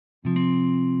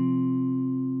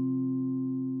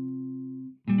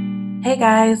Hey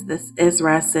guys, this is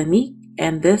Rasanique,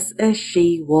 and this is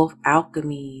She Wolf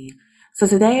Alchemy. So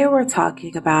today we're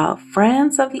talking about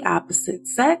friends of the opposite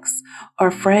sex or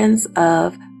friends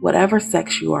of whatever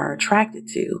sex you are attracted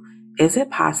to. Is it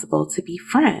possible to be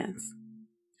friends?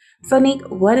 So Nick,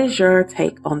 what is your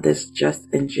take on this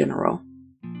just in general?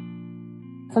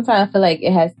 Sometimes I feel like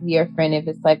it has to be your friend if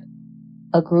it's like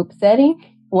a group setting,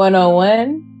 one on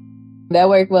one. That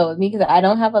worked well with me because I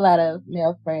don't have a lot of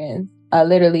male friends. I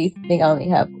literally think I only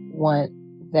have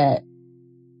one that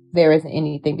there isn't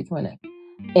anything between us.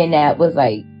 And that was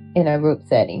like in a group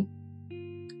setting.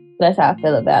 That's how I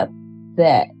feel about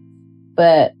that.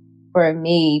 But for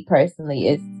me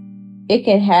personally, it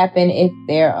can happen if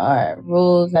there are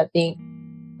rules, I think.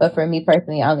 But for me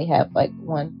personally, I only have like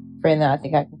one friend that I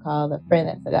think I can call a friend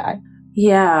that's a guy.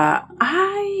 Yeah,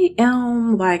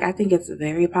 I think it's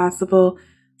very possible.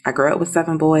 I grew up with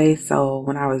seven boys, so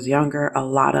when I was younger,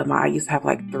 I used to have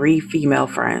like three female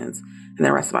friends, and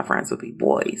the rest of my friends would be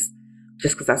boys,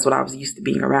 just because that's what I was used to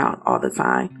being around all the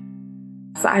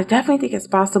time. So I definitely think it's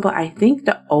possible. I think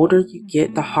the older you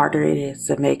get, the harder it is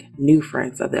to make new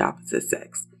friends of the opposite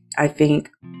sex. I think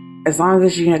as long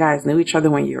as you guys knew each other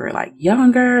when you were like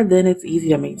younger, then it's easy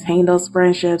to maintain those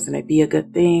friendships and it'd be a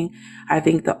good thing. I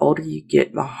think the older you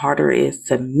get, the harder it is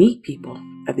to meet people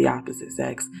of the opposite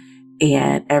sex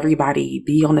and everybody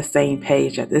be on the same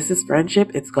page that this is friendship,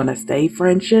 it's going to stay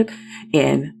friendship,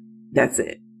 and that's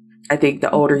it. I think the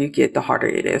older you get, the harder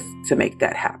it is to make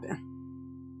that happen.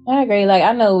 I agree. Like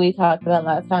I know we talked about a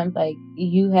lot of times, like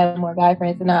you have more guy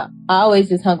friends, and I always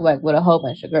just hung like with a whole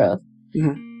bunch of girls.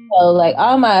 Mm-hmm. So like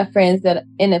all my friends that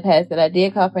in the past that I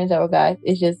did call friends that were guys,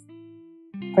 it's just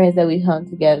friends that we hung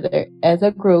together as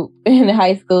a group in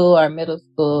high school or middle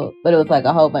school, but it was like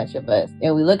a whole bunch of us,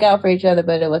 and we look out for each other,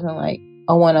 but it wasn't like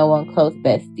a one-on-one close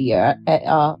bestie or at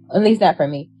all. At least not for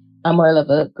me. I'm more of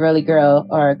a girly girl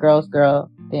or a girl's girl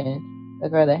than a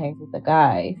girl that hangs with the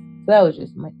guys. So that was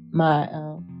just my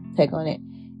take on it.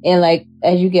 And like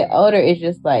as you get older, it's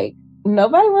just like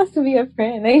nobody wants to be a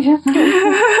friend. They just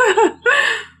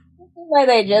like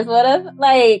they just want to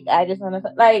like I just want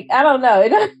to like I don't know. It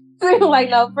doesn't seem like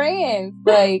no friends.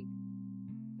 Like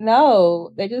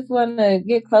no, they just want to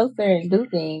get closer and do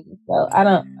things. So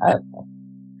I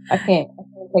can't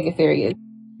take it serious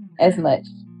as much.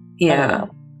 I don't Yeah.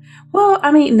 know. Well,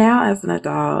 I mean, now as an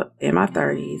adult in my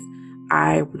 30s,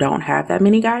 I don't have that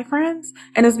many guy friends.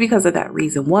 And it's because of that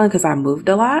reason. One, because I moved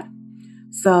a lot.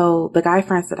 So the guy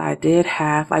friends that I did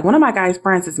have, like one of my guy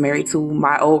friends is married to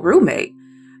my old roommate.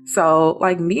 So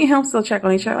like me and him still check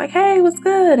on each other, like, hey, what's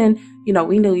good? And,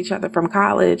 we knew each other from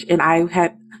college. And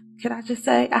could I just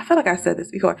say, I feel like I said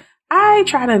this before. I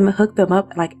tried to hook them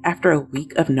up like after a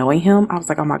week of knowing him. I was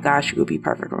like, oh my gosh, you would be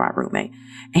perfect for my roommate.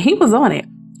 And he was on it.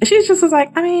 And she just was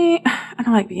like, I mean, I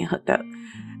don't like being hooked up.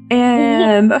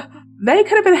 And they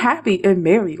could have been happy and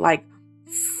married like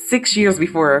 6 years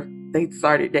before they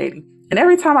started dating. And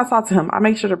every time I talk to him, I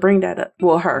make sure to bring that up.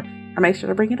 Well, her. I make sure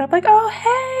to bring it up like, oh,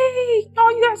 hey, oh,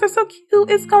 you guys are so cute.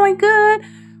 It's going good.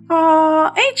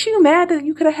 Ain't you mad that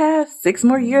you could have had 6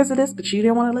 more years of this, but you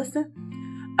didn't want to listen?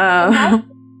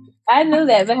 I knew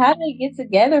that, but how did they get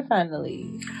together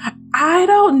finally? I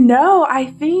don't know. I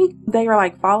think they were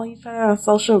like following each other on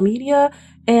social media.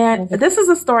 And this is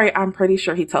a story I'm pretty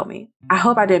sure he told me. I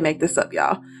hope I didn't make this up,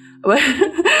 y'all. But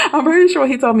I'm pretty sure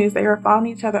what he told me is they were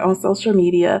following each other on social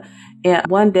media. And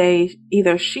one day,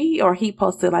 either she or he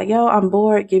posted like, yo, I'm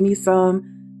bored. Give me some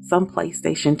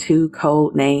PlayStation 2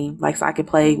 code name, like so I can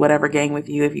play whatever game with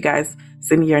you if you guys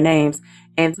send me your names.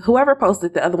 And whoever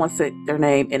posted, the other one said their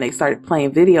name and they started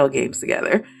playing video games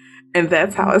together. And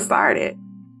that's how it started.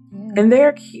 And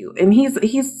they're cute. And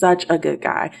he's such a good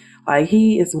guy. Like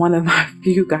he is one of my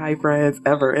few guy friends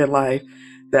ever in life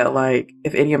that like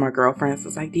if any of my girlfriends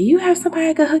was like, do you have somebody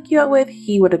I could hook you up with?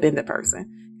 He would have been the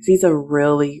person. Because he's a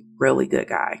really, really good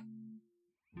guy.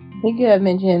 He could have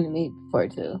mentioned him to me before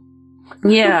too.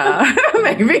 Yeah,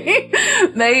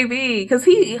 maybe. Because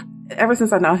ever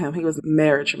since I know him, he was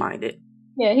marriage minded.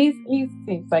 Yeah, he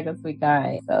seems like a sweet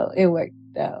guy, so it worked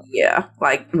out. Yeah,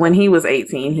 like when he was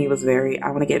 18, he was very, I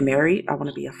want to get married. I want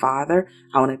to be a father.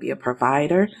 I want to be a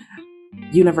provider.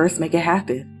 Universe, make it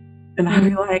happen. And I'd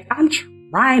be like, I'm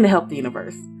trying to help the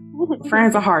universe.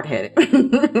 Friends are hard headed.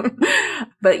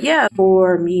 But yeah,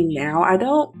 for me now,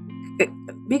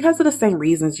 because of the same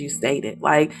reasons you stated,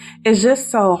 like it's just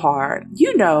so hard.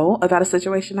 You know about a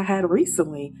situation I had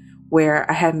recently where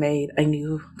I had made a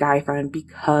new guy friend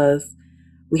because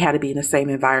we had to be in the same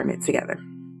environment together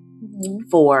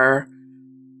for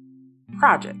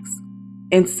projects.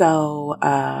 And so,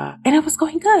 and it was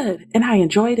going good. And I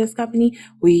enjoyed his company.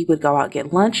 We would go out,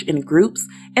 get lunch in groups,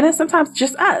 and then sometimes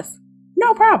just us.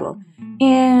 No problem.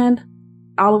 And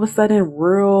all of a sudden,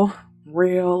 real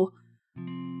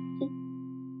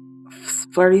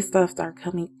flirty stuff started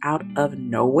coming out of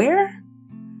nowhere.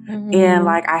 And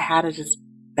like, I had to just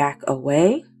back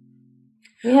away.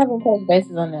 We haven't touched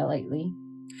bases on that lately.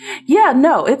 Yeah,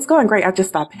 no, it's going great. I just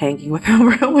stopped hanging with him,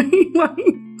 really. Like,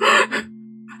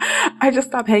 I just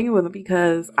stopped hanging with him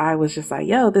because I was just like,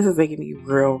 yo, this is making me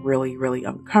really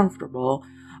uncomfortable.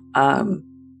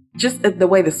 Just the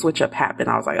way the switch up happened,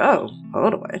 I was like, oh,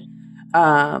 hold away.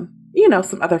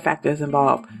 Some other factors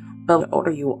involved. But the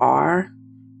older you are,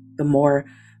 the more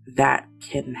that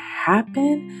can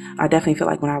happen. I definitely feel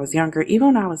like when I was younger, even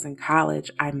when I was in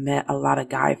college, I met a lot of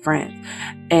guy friends.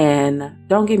 And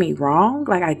don't get me wrong,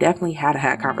 like I definitely had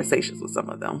conversations with some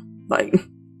of them. Like,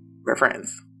 we're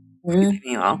friends. Please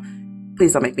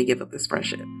don't make me give up this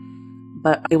friendship.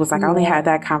 But it was like I only had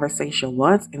that conversation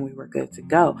once and we were good to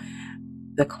go.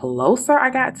 The closer I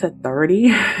got to 30,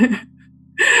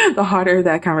 the harder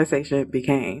that conversation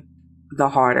became. The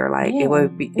harder, like it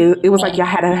would be. It was like y'all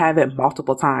had to have it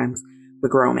multiple times with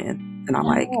grown men, and I'm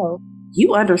like,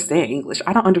 you understand English?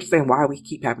 I don't understand why we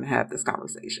keep having to have this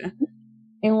conversation,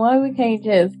 and why we can't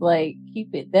just like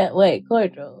keep it that way,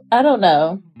 cordial. I don't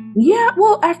know. Yeah,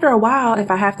 well, after a while, if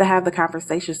I have to have the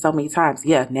conversation so many times,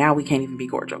 now we can't even be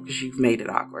cordial because you've made it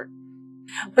awkward.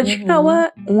 But you know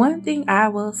what? One thing I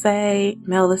will say,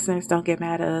 male listeners, don't get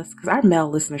mad at us because our male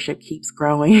listenership keeps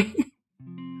growing.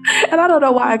 And I don't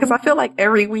know why, because I feel like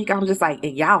every week I'm just like,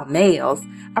 and y'all males.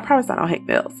 I promise I don't hate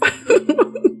males.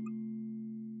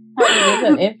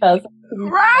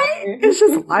 Right? It's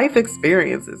just life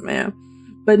experiences, man.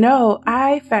 But no,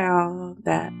 I found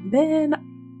that men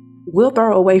will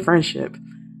throw away friendship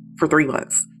for 3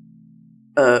 months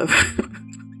of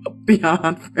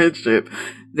beyond friendship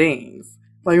things.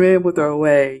 Like, men will throw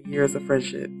away years of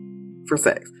friendship for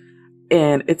sex.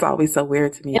 And it's always so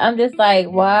weird to me. I'm just like,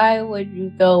 why would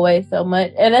you throw away so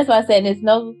much? And that's why I said there's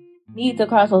no need to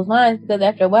cross those lines, because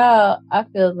after a while, I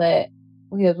feel that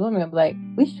we as women are like,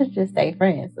 we should just stay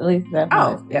friends. At least that's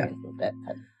my experience with that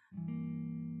type.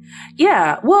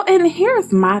 Yeah. Well, and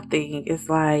here's my thing. It's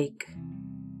like,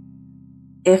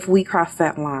 if we cross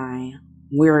that line,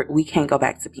 we can't go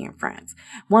back to being friends.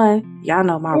 One, y'all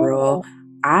know my rule.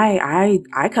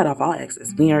 I cut off all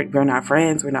exes. We're not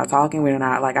friends. We're not talking. We're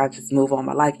not, like, I just move on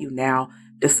my life. You now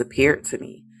disappeared to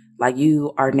me. Like,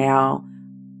 you are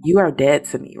dead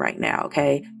to me right now.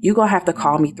 Okay. You gonna have to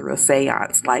call me through a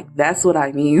seance. Like, that's what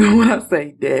I mean when I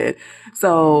say dead.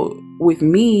 So with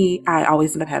me, I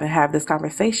always end up having to have this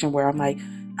conversation where I'm like,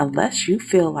 unless you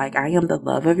feel like I am the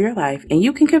love of your life and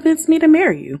you can convince me to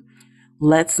marry you,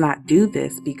 let's not do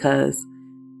this, because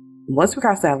once we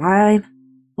cross that line,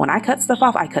 when I cut stuff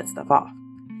off, I cut stuff off.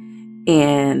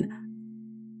 And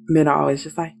men are always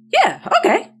just like, yeah,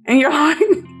 okay. And you're like,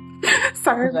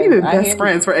 sir, we've been best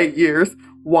friends for 8 years.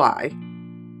 Why?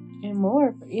 And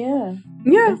more, yeah.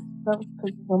 Yeah.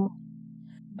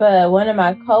 But one of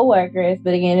my coworkers,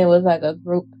 but again, it was like a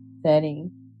group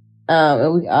setting.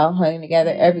 And we all hung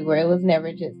together everywhere. It was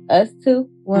never just us two,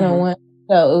 one-on-one.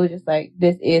 So it was just like,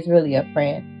 this is really a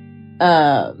friend.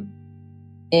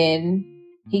 And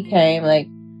he came like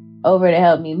over to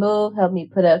help me move, help me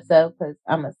put up stuff, because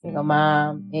I'm a single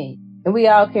mom, and we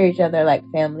all carry each other like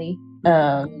family. We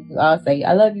all say,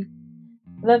 I love you.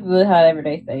 I love you, however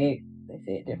they say it. They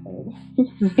say it differently.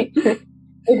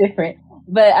 They're different.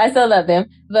 But I still love them.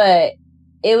 But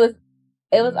it was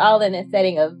all in a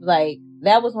setting of like,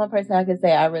 that was one person I could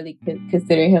say I really could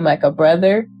consider him like a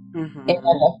brother and like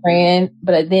a friend.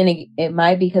 But then it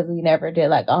might be because we never did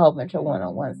like a whole bunch of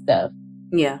one-on-one stuff.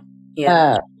 Yeah.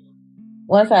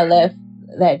 Once I left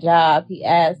that job, he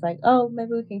asked like, oh,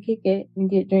 maybe we can kick it and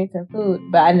get drinks and food.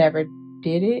 But I never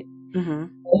did it.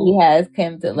 He has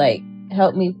come to like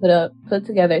help me put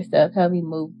together stuff, help me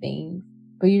move things.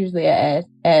 But usually I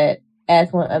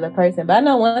ask one other person. But I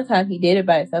know one time he did it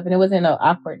by himself and it wasn't no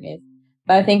awkwardness.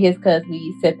 But I think it's because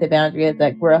we set the boundary as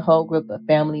like, we're a whole group of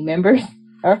family members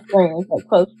or friends, like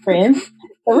close friends.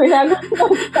 So we're not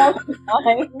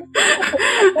going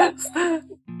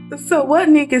to So what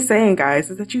Nick is saying, guys,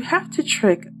 is that you have to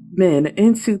trick men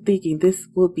into thinking this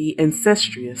will be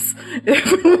incestuous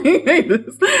if we make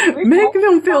this. Make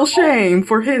them feel shame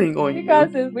for hitting on you.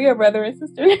 Because we are brother and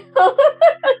sister now.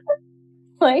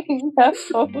 Like, no.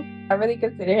 I really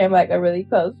consider him like a really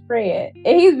close friend.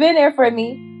 And he's been there for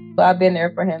me. Well, I've been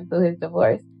there for him through his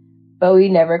divorce. But we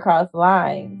never crossed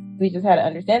lines. We just had to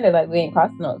understand that, like, we ain't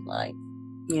crossing those lines.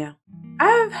 Yeah.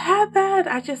 I've had that.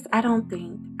 I don't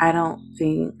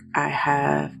think I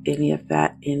have any of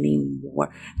that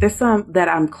anymore. There's some that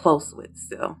I'm close with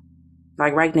still.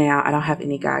 Like right now, I don't have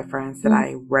any guy friends that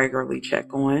I regularly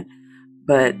check on.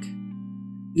 But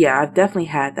yeah, I've definitely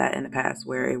had that in the past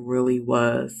where it really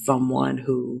was someone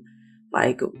who,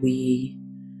 like, we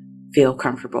feel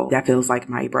comfortable. That feels like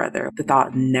my brother. The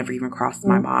thought never even crossed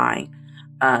my mind.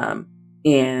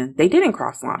 And they didn't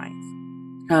cross lines.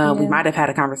 We might have had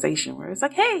a conversation where it's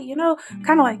like, hey,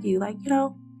 kind of like you, like,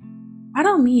 why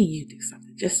don't me and you do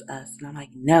something? Just us. And I'm like,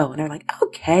 no. And they're like,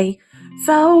 okay.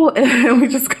 So and we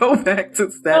just go back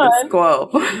to status quo.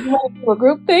 You want to do a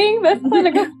group thing? That's not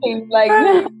a good thing. Like,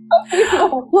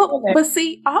 well, but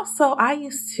see, also I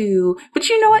used to, but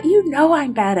you know what?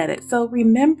 I'm bad at it. So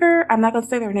remember, I'm not going to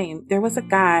say their name. There was a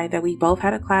guy that we both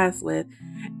had a class with,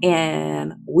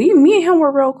 and me and him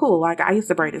were real cool. Like, I used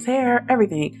to braid his hair,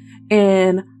 everything.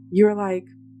 And you're like,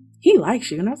 he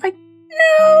likes you. And I was like,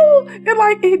 no. And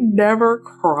like, it never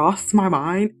crossed my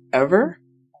mind ever.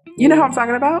 You know what I'm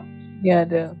talking about? Yeah, I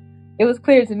do. It was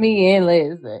clear to me and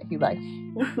Liz that he liked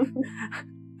you.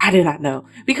 I did not know.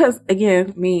 Because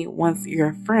again, once you're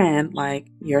a friend, like,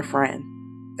 you're a friend.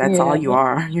 That's all you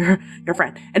are. You're your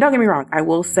friend. And don't get me wrong, I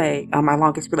will say my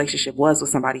longest relationship was with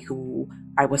somebody who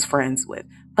I was friends with.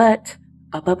 But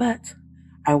I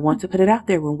want to put it out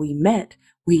there, when we met,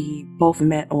 we both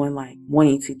met on like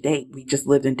wanting to date. We just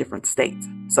lived in different states.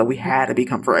 So we had to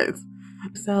become friends.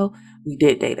 So we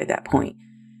did date at that point.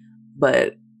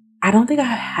 But I don't think I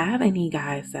have any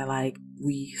guys that like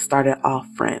we started off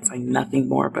friends, like nothing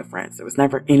more but friends. There was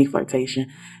never any flirtation,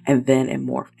 and then it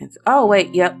morphed into, oh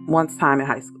wait, yep, once time in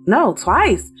high school. No,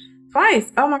 twice.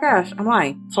 Oh my gosh, I'm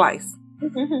lying. Twice.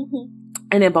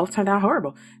 And it both turned out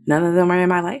horrible. None of them are in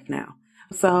my life now.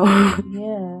 So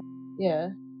yeah.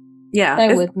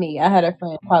 Same with me. I had a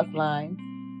friend cross lines,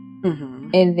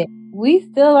 and then we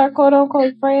still are quote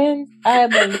unquote friends. I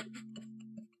believe.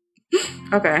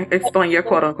 Okay, explain your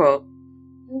quote unquote.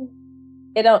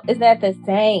 It's not the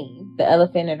same. The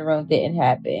elephant in the room didn't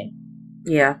happen.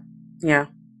 Yeah.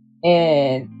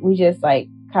 And we just like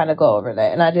kind of go over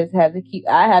that. And I have to keep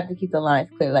the lines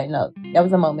clear. Like, no, that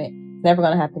was a moment. It's never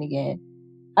going to happen again.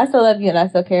 I still love you and I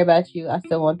still care about you. I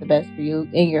still want the best for you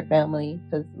and your family,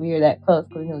 because we were that close.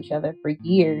 We knew each other for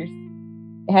years.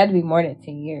 It had to be more than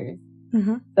 10 years.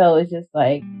 So it's just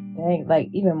like, dang, like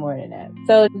even more than that.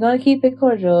 So we're going to keep it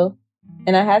cordial,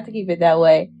 and I have to keep it that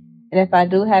way. And if I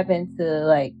do happen to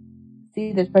like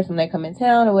see this person when they come in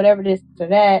town or whatever, this or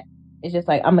that, it's just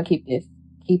like, I'm going to keep this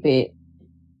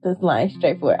line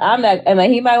straightforward. I'm not, and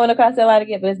like, he might want to cross that line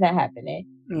again, but it's not happening.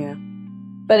 Yeah.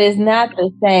 But it's not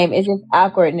the same. It's just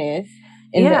awkwardness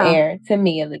in the air, to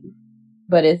me at least.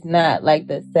 But it's not like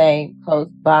the same close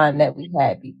bond that we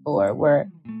had before, where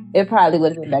it probably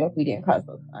would have been better if we didn't cross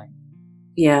those lines.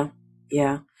 Yeah.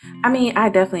 I mean, I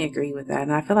definitely agree with that.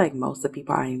 And I feel like most of the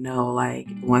people I know, like,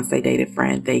 once they date a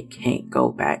friend, they can't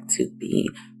go back to being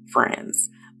friends.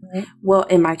 Right. Well,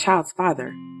 and my child's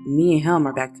father, me and him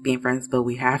are back to being friends, but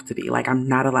we have to be. Like, I'm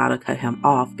not allowed to cut him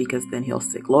off, because then he'll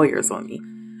stick lawyers on me.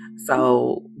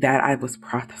 So that's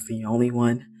the only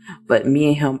one. But me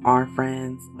and him are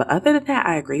friends. But other than that,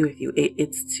 I agree with you.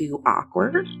 It's too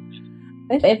awkward.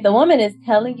 If the woman is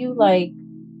telling you, like,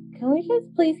 can we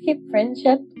just please keep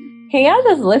friendship? Can y'all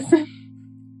just listen?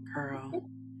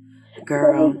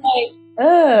 Girl. Like,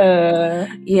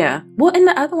 yeah. Well, and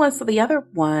the other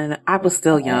one, I was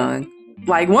still young.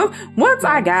 Like, once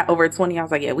I got over 20, I was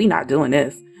like, yeah, we not doing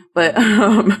this. But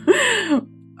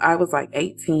I was like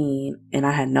 18, and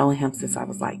I had known him since I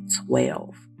was like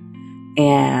 12.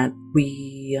 And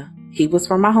he was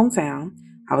from my hometown.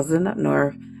 I was in up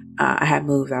north. I had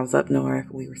moved. I was up north.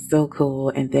 We were still cool.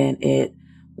 And then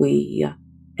we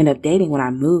ended up dating when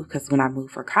I moved, because when I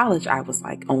moved for college, I was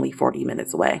like only 40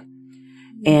 minutes away.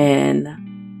 And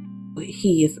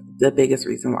he is the biggest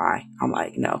reason why I'm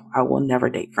like, no, I will never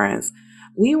date friends.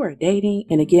 We were dating.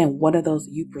 And again, one of those,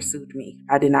 you pursued me.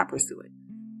 I did not pursue it.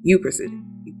 You pursued it.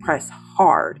 You pressed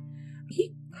hard.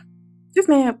 This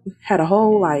man had a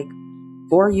whole like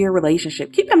 4-year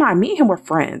relationship. Keep in mind, me and him were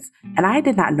friends, and I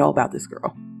did not know about this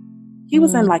girl. He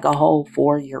was in like a whole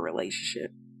 4-year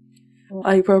relationship.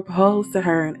 Like, proposed to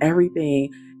her and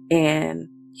everything. And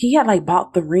he had like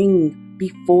bought the ring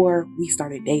before we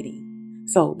started dating.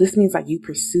 So this means like you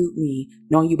pursued me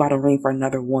knowing you bought a ring for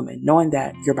another woman, knowing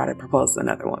that you're about to propose to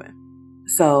another woman.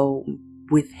 So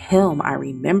with him, I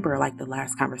remember like the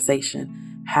last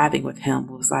conversation having with him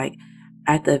was like,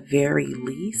 at the very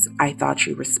least, I thought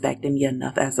you respected me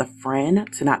enough as a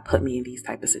friend to not put me in these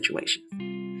type of situations.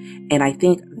 And I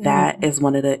think that is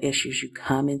one of the issues you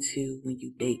come into when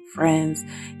you date friends,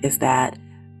 is that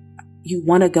you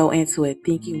want to go into it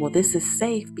thinking, well, this is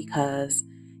safe because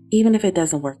even if it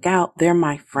doesn't work out, they're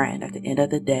my friend at the end of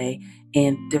the day.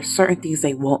 And there's certain things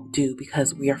they won't do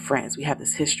because we are friends. We have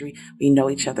this history. We know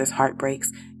each other's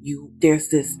heartbreaks. There's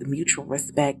this mutual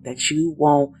respect that you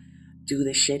won't do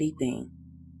the shitty thing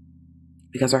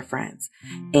because we're friends.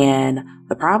 And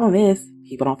the problem is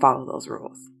people don't follow those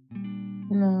rules.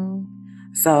 No.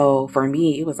 So for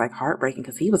me, it was like heartbreaking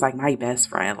because he was like my best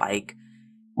friend. Like,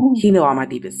 he knew all my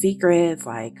deepest secrets,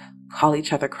 like call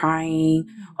each other crying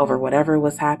over whatever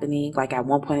was happening. Like at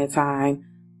one point in time,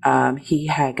 he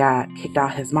had got kicked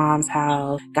out his mom's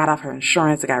house, got off her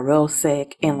insurance, got real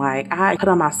sick. And like, I put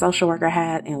on my social worker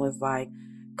hat and was like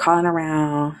calling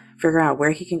around, figuring out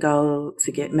where he can go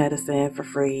to get medicine for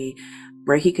free,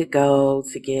 where he could go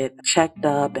to get checked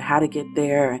up and how to get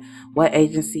there and what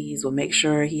agencies will make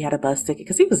sure he had a bus ticket.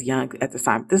 Cause he was young at the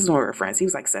time. This is when we were friends. He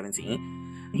was like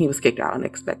 17. He was kicked out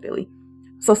unexpectedly.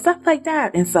 So stuff like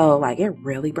that. And so like, it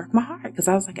really broke my heart because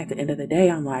I was like, at the end of the day,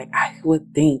 I'm like, I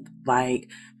would think like,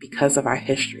 because of our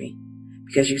history,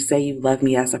 because you say you love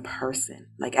me as a person,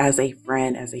 like as a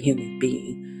friend, as a human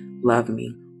being, love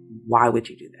me. Why would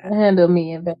you do that? Handle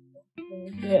me in bed.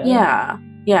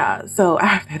 Yeah. So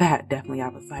after that, definitely I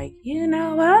was like, you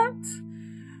know what?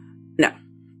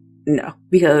 No,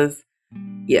 because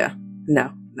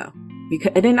no.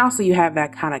 Because, and then also you have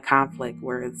that kind of conflict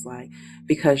where it's like,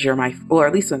 because you're my, or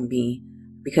at least with me,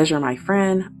 because you're my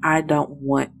friend, I don't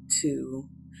want to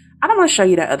show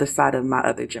you that other side of my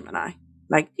other Gemini.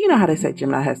 Like, you know how they say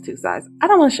Gemini has two sides. I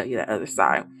don't want to show you that other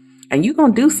side. And you're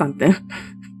going to do something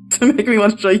to make me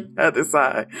want to show you the other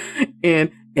side.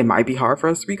 And it might be hard for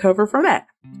us to recover from that.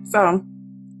 So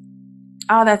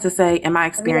all that to say, in my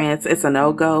experience, it's a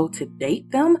no-go to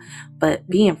date them, but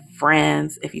being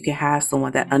friends, if you can have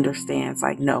someone that understands,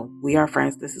 like, no, we are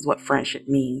friends, this is what friendship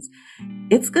means,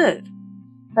 it's good.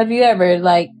 Have you ever,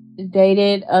 like,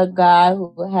 dated a guy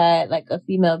who had, like, a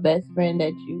female best friend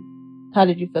how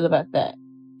did you feel about that?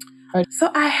 So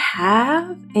I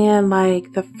have, and,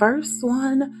 like, the first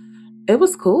one, it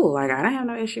was cool. Like, I didn't have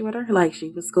no issue with her. Like,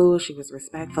 she was cool. She was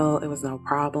respectful. It was no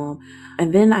problem.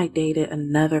 And then I dated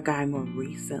another guy more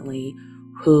recently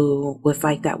who was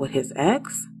like that with his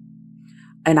ex.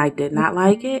 And I did not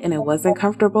like it. And it wasn't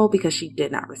comfortable because she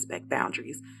did not respect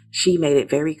boundaries. She made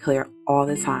it very clear all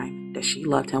the time that she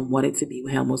loved him, wanted to be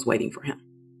with him, was waiting for him.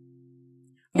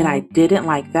 And I didn't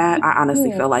like that. I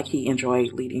honestly felt like he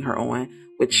enjoyed leading her on,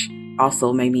 which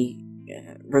also made me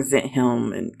resent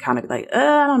him and kind of be like,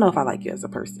 I don't know if I like you as a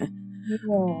person.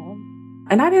 Yeah.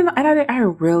 And I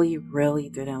really, really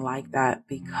didn't like that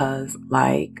because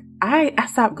like I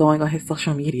stopped going on his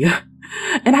social media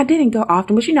and I didn't go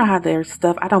often, but you know how there's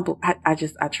stuff. I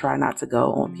try not to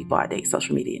go on people I date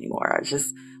social media anymore.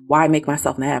 Why make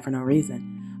myself mad for no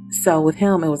reason? So with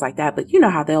him, it was like that, but you know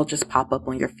how they'll just pop up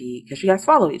on your feed because you guys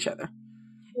follow each other.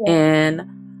 Yeah. And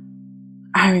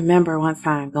I remember one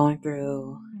time going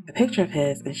through a picture of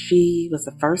his and she was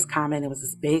the first comment. It was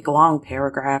this big long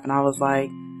paragraph and I was like,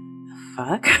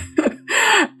 fuck.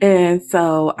 And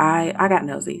so I got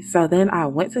nosy. So then I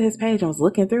went to his page and was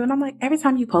looking through and I'm like, every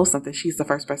time you post something, she's the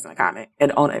first person to comment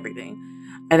and on everything.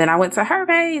 And then I went to her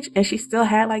page and she still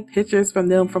had like pictures from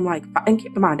them from like, and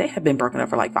keep in mind, they had been broken up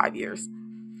for like 5 years.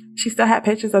 She still had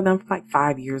pictures of them from like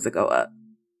 5 years ago up.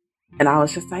 And I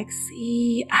was just like,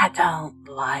 see, I don't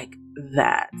like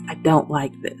that. I don't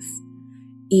like this.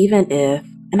 Even if,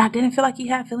 and I didn't feel like he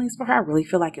had feelings for her. I really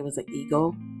feel like it was an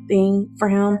ego thing for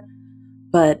him.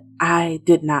 But I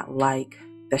did not like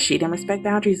that she didn't respect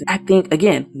boundaries. I think,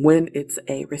 again, when it's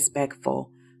a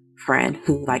respectful friend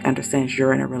who like understands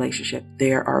you're in a relationship,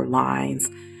 there are lines.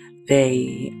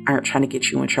 They aren't trying to get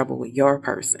you in trouble with your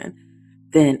person,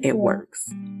 then it works.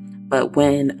 But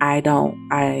when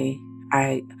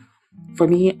for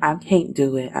me, I can't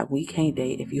do it. We can't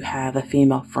date if you have a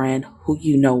female friend who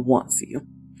you know wants you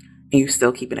and you're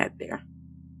still keeping it there.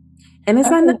 And it's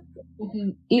not.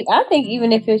 I think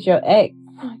even if it's your ex,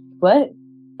 what?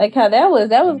 Like how that was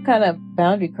kind of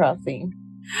boundary crossing.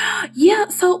 Yeah.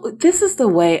 So this is the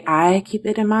way I keep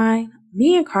it in mind.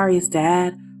 Me and Kari's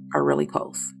dad are really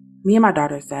close. Me and my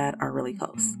daughter's dad are really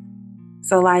close.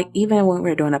 So like, even when we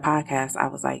were doing a podcast, I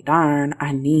was like, darn,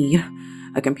 I need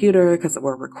a computer because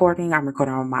we're recording. I'm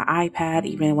recording on my iPad.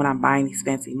 Even when I'm buying these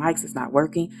fancy mics, it's not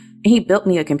working. And he built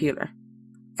me a computer.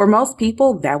 For most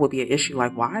people, that would be an issue.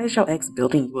 Like, why is your ex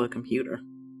building you a computer?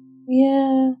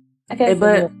 Yeah. Okay,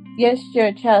 but yes,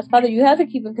 your child's father, you have to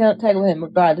keep in contact with him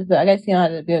regardless. But I guess you know how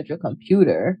to build your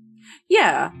computer.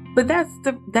 Yeah, but that's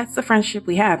the friendship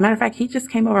we have. Matter of fact, he just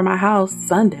came over my house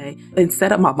Sunday and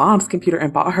set up my mom's computer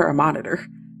and bought her a monitor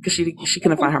because she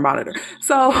couldn't find her monitor.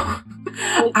 So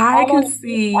Which I can I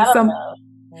see don't some,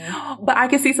 know. but I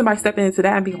can see somebody stepping into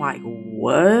that and being like,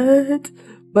 "What?"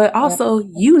 But Yeah. also,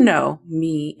 you know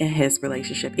me and his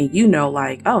relationship, and you know,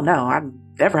 like, oh no, I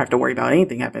never have to worry about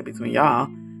anything happening between y'all.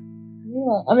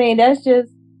 Yeah. I mean, that's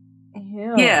just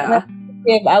him. Like, Yeah,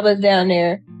 if I was down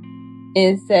there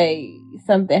and say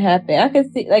something happened, I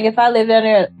could see, like, if I lived down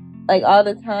there like all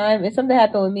the time, if something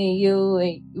happened with me and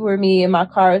you or me and my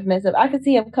car was messed up, I could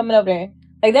see him coming over there.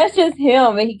 Like, that's just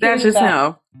him, and he that's cares just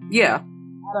about. him. Yeah.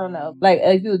 I don't know. Like,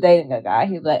 if you were dating a guy,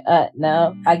 he'd be like,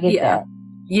 no, I get Yeah. that.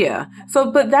 Yeah.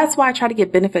 So, but that's why I try to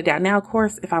get benefit out. Now, of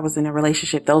course, if I was in a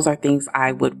relationship, those are things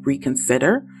I would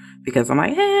reconsider because I'm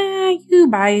like, you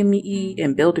buying me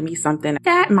and building me something,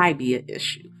 that might be an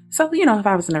issue. So, if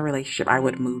I was in a relationship, I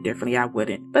would move differently. I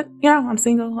wouldn't. But, I'm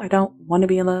single. I don't want to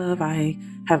be in love. I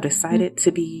have decided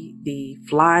to be the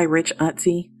fly rich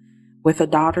auntie with a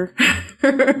daughter.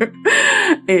 And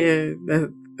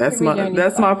that's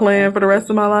my plan for the rest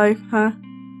of my life, huh?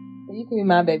 You can be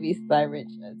my baby's fly rich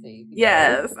auntie.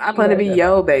 Yes, I plan to be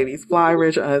yo baby's fly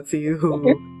rich auntie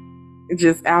who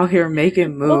just out here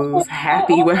making moves,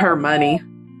 happy with her money.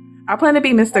 I plan to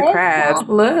be Mr. Krabs.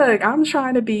 Look, I'm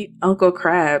trying to be Uncle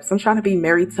Krabs. I'm trying to be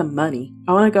married to money.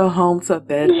 I want to go home to a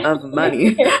bed of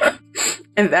money.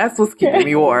 And that's what's keeping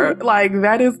me warm. Like,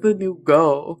 that is the new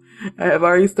goal. I have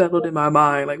already settled in my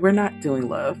mind. Like, we're not doing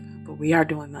love, but we are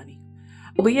doing money.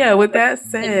 But yeah, with that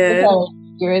said,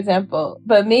 your example.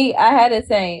 But me, I had the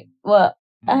same. Well,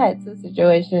 I had two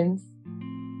situations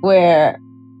where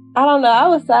I don't know. I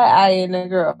was side eyeing a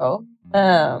girl.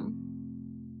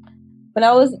 When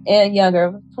I was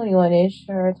younger, 21-ish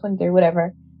or 23,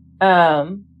 whatever.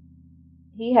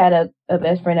 He had a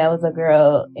best friend that was a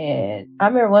girl, and I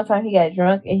remember one time he got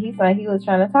drunk and he said he was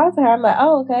trying to talk to her. I'm like,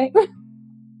 oh, okay.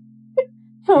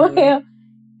 Well,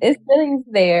 it's feelings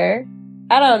there.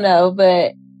 I don't know,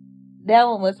 but that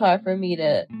one was hard for me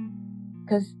to,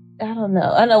 because I don't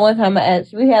know. I know one time I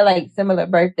asked, we had like similar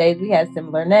birthdays, we had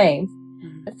similar names.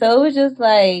 So it was just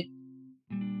like,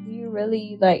 do you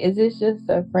really, like, is this just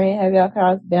a friend? Have y'all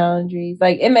crossed boundaries?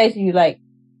 Like, it makes you like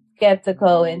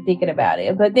skeptical and thinking about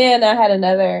it. But then I had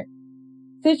another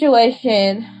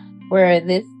situation where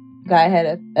this guy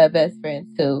had a best friend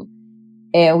too,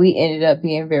 and we ended up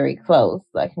being very close.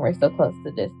 Like, we're still close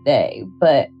to this day.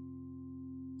 But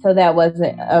so that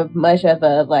wasn't much of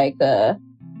a like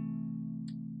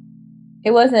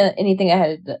it wasn't anything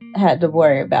I had to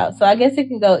worry about. So I guess it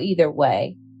can go either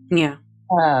way. Yeah.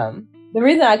 The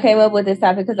reason I came up with this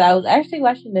topic because I was actually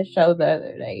watching this show the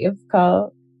other day. It was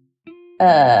called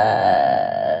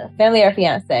Family or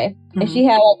Fiance, and she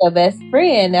had like a best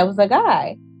friend that was a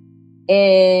guy,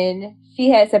 and she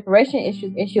had separation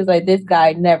issues, and she was like, this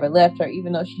guy never left her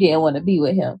even though she didn't want to be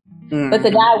with him, but the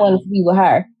guy wanted to be with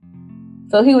her,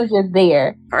 so he was just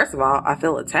there. First of all, I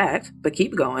feel attacked, but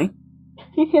keep going.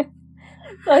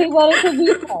 So he wanted to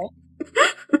be with her.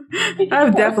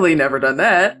 I've definitely never done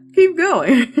that. Keep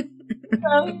going. So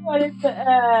he wanted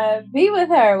to be with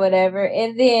her or whatever,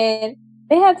 and then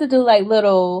they had to do like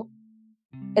little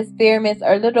experiments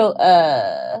or little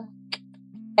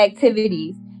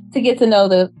activities to get to know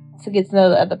the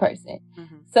other person.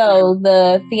 So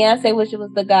the fiance, which was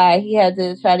the guy, he had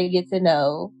to try to get to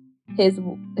know his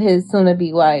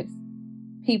soon-to-be wife's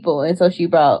people, and so she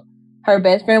brought her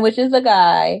best friend, which is the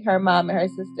guy, her mom, and her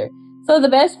sister. So the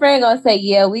best friend gonna say,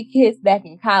 yeah, we kissed back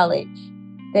in college.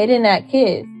 They did not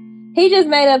kiss. He just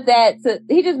made up that to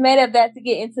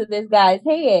get into this guy's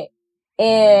head.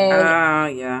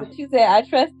 And yeah. She said, I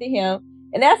trusted him.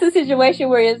 And that's a situation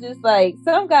where it's just like,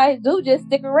 some guys do just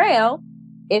stick around.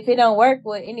 If it don't work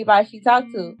with anybody she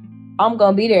talked to, I'm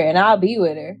gonna be there and I'll be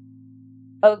with her.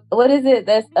 What is it?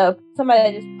 That's somebody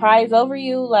that just pries over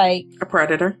you, like a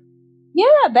predator.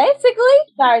 Yeah, basically.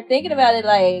 Start thinking about it,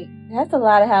 like, that's how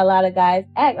a lot of guys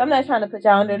act. I'm not trying to put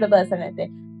y'all under the bus or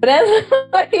anything, but that's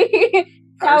like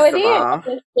how it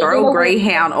is. Throw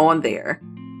Greyhound on there.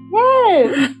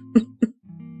 Yes.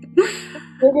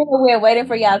 We're waiting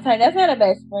for y'all turn. That's not a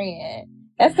best friend.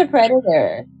 That's a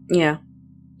predator. Yeah.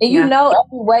 And you know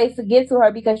every way to get to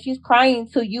her because she's crying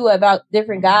to you about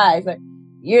different guys. Like,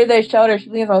 you're their shoulder, she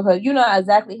leans on her. You know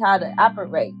exactly how to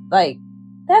operate. Like,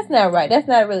 that's not right. That's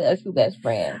not really a true best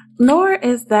friend. Nor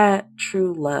is that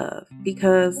true love.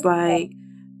 Because, like,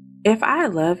 if I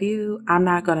love you, I'm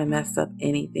not going to mess up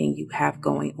anything you have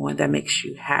going on that makes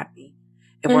you happy.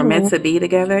 If we're meant to be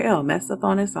together, it'll mess up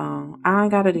on its own. I ain't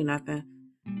got to do nothing.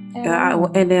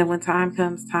 And then when time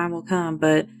comes, time will come.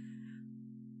 But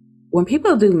when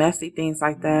people do messy things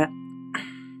like that,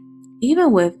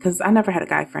 even with, because I never had a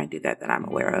guy friend do that I'm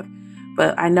aware of,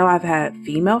 but I know I've had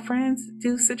female friends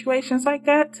do situations like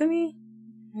that to me.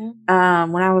 When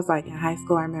I was like in high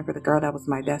school, I remember the girl that was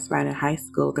my best friend in high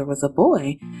school, there was a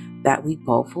boy that we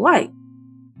both liked.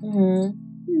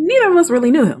 Neither of us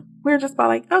really knew him. We were just about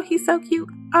like, oh, he's so cute.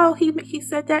 Oh, he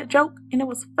said that joke and it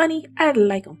was funny. I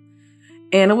like him.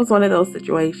 And it was one of those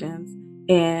situations.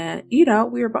 And, we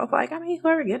were both like, I mean,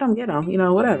 whoever get him,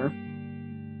 whatever.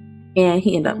 And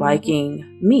he ended up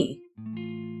liking me.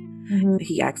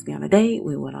 He asked me on a date.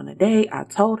 We went on a date. I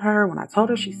told her. When I told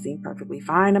her, she seemed perfectly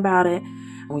fine about it.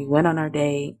 We went on our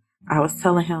date. I was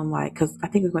telling him, like, because I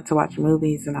think we went to watch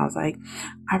movies, and I was like,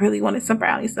 I really wanted some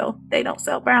brownies, so they don't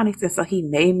sell brownies. And so he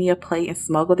made me a plate and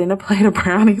smuggled in a plate of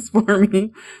brownies for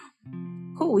me.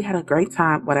 Cool. We had a great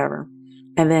time, whatever.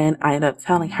 And then I ended up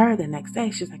telling her the next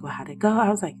day. She's like, well, how'd it go? I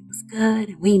was like, it was good.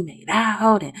 And we made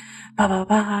out and blah, blah,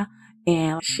 blah.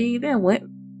 And she then went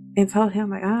and told him,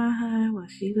 like, well,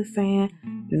 she was saying,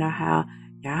 how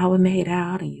y'all were made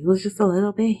out and you was just a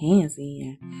little bit handsy.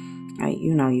 And, like,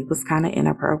 you was kind of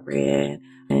inappropriate.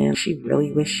 And she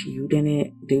really wished you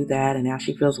didn't do that. And now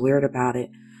she feels weird about it.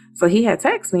 So he had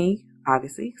texted me,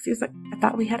 obviously, because he was like, I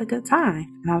thought we had a good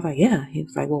time. And I was like, yeah. He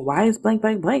was like, well, why is blank,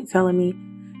 blank, blank telling me?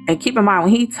 And keep in mind,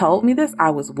 when he told me this, I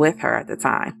was with her at the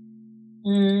time.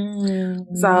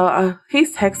 So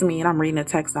he's texting me and I'm reading the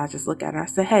text. And I just look at her. I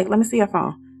said, hey, let me see your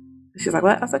phone. She's like,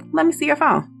 what? I was like, let me see your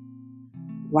phone.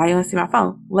 Why you want to see my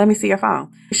phone? Let me see your phone.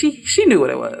 She knew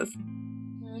what it was.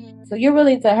 So you're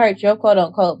willing to hurt your quote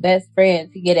unquote best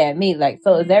friend to get at me. Like,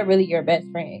 so is that really your best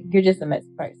friend? You're just a messy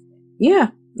person. Yeah.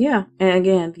 And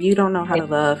again, you don't know how to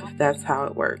love. That's how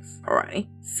it works. All right.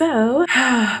 So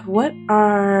what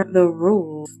are the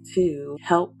rules to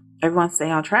help everyone stay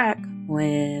on track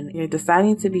when you're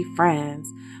deciding to be friends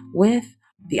with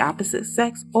the opposite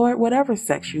sex or whatever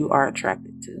sex you are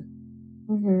attracted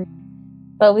to?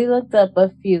 So we looked up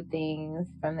a few things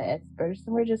from the experts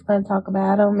and we're just going to talk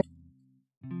about them.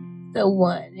 So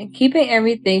 1, keeping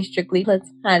everything strictly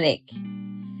platonic.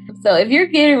 So if you're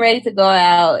getting ready to go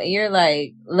out and you're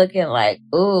like looking like,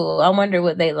 ooh, I wonder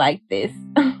what they like this,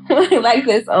 like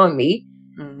this on me,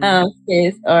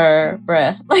 sis or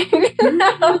bruh,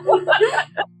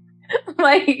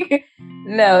 like,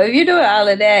 no, if you're doing all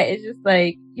of that, it's just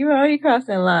like you're already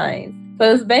crossing lines.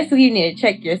 So it's basically you need to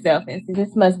check yourself and see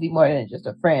this must be more than just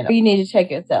a friend. You need to check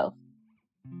yourself.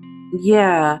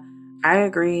 Yeah. I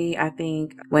agree. I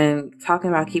think when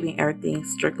talking about keeping everything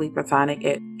strictly platonic,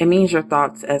 it means your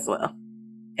thoughts as well.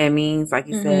 It means, like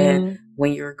you said,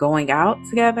 when you're going out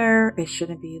together, it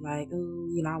shouldn't be like,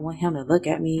 ooh, I want him to look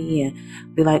at me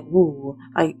and be like, ooh,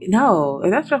 like, no, if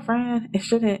that's your friend, it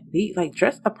shouldn't be like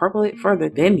dress appropriate further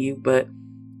than you, but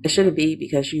it shouldn't be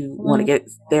because you want to get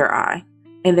their eye.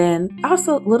 And then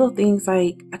also little things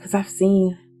like, because I've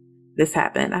seen this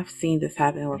happen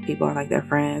where people are like their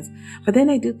friends, but then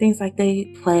they do things like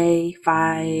they play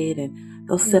fight and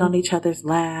they'll sit on each other's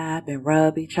lap and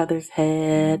rub each other's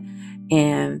head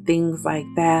and things like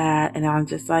that. And I'm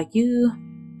just like,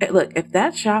 look, if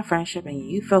that's your friendship and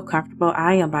you feel comfortable,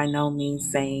 I am by no means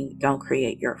saying don't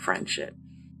create your friendship.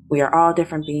 We are all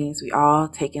different beings. We all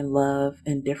take in love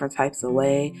in different types of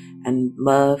way. And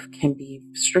love can be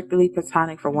strictly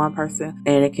platonic for one person,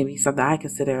 and it can be something I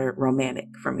consider romantic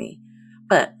for me.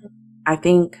 But I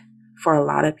think for a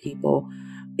lot of people,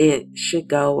 it should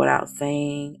go without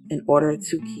saying, in order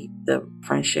to keep the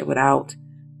friendship without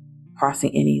crossing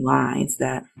any lines,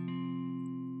 that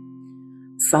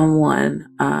someone,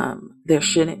 there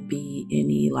shouldn't be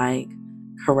any like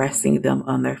caressing them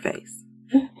on their face.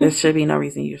 There should be no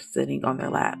reason you're sitting on their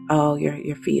lap. Oh,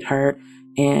 your feet hurt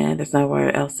and there's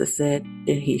nowhere else to sit,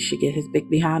 and he should get his big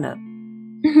behind up.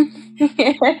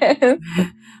 Yes.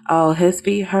 Oh, his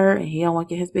feet hurt and he don't want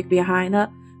to get his big behind up.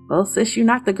 Well, sis, you're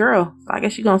not the girl, so I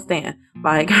guess you're gonna stand.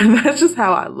 Like, that's just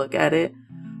how I look at it.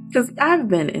 Because I've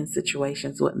been in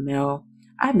situations with male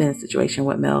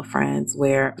friends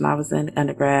where when I was in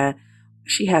undergrad,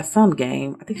 she had some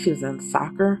game. I think she was in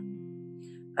soccer.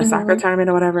 A soccer tournament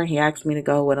or whatever, and he asked me to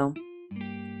go with him.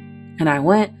 And I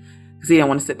went because he didn't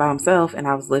want to sit by himself, and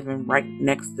I was living right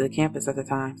next to the campus at the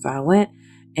time. So I went,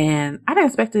 and I didn't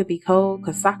expect it to be cold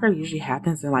because soccer usually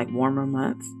happens in like warmer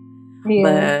months. Yeah.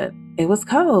 But it was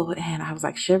cold, and I was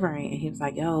like shivering, and he was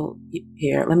like, yo,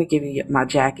 here, let me give you my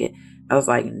jacket. I was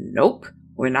like, nope,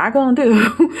 we're not going to do.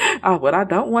 What I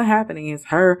don't want happening is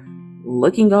her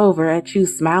looking over at you,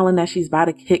 smiling that she's about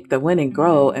to kick the winning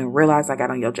goal and realize I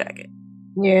got on your jacket.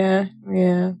 Yeah.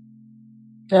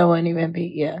 That wouldn't even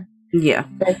be, yeah. Yeah.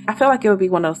 I feel like it would be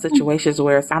one of those situations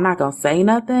where I'm not going to say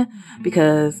nothing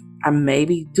because I may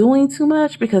be doing too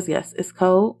much because, yes, it's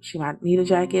cold. She might need a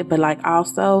jacket. But, like,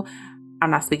 also,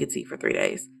 I'm not speaking to you for 3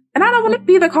 days. And I don't want to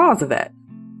be the cause of that.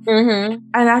 Mm-hmm.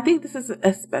 And I think this is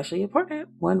especially important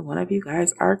when one of you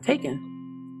guys are taken.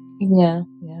 Yeah.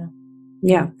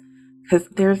 Yeah. Because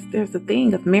there's a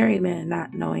thing of married men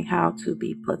not knowing how to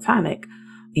be platonic.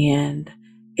 And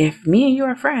if me and you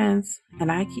are friends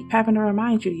and I keep having to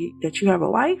remind you that you have a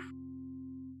wife,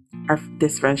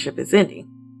 this friendship is ending.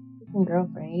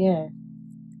 Girlfriend, yeah.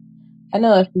 I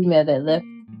know a female that left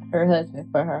her husband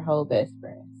for her whole best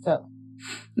friend. So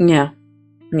Yeah.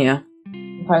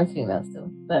 sometimes females do.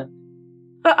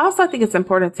 But also I think it's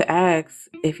important to ask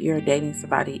if you're dating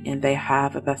somebody and they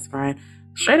have a best friend.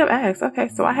 Straight up ask, okay,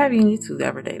 so why haven't you two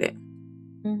ever dated?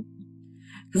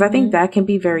 Because I think that can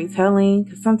be very telling.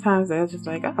 Because sometimes they're just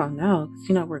like, oh no,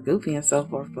 because we're goofy and so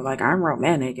forth. But like I'm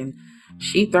romantic and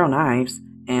she throw knives,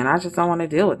 and I just don't want to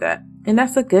deal with that. And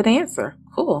that's a good answer.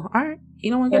 Cool. All right,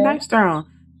 you don't want to get knives thrown.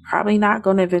 Probably not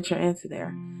going to venture into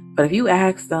there. But if you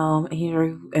ask them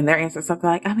and their answer something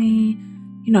like, I mean,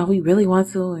 we really want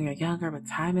to when you're younger, but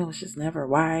timing was just never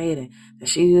right, and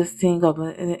she was single,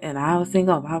 and I was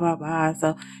single, blah blah blah.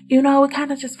 So we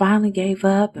kind of just finally gave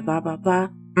up, and blah blah blah.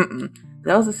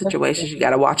 Those are situations you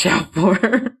got to watch out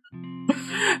for.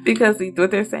 Because what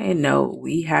they're saying, no,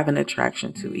 we have an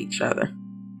attraction to each other.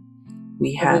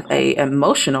 We have a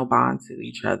emotional bond to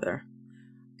each other.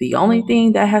 The only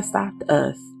thing that has stopped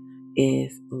us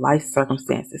is life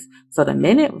circumstances. So the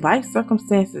minute life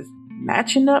circumstances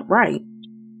matching up right,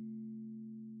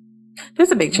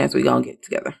 there's a big chance we're going to get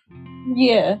together.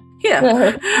 Yeah.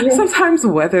 Sometimes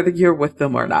whether you're with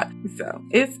them or not. So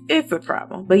it's a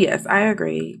problem. But yes, I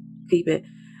agree. Keep it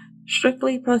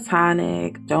strictly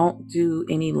platonic. Don't do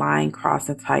any line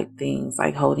crossing type things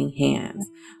like holding hands.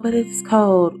 But it's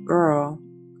cold, girl.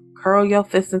 Curl your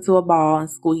fist into a ball and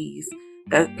squeeze.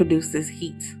 That produces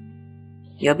heat.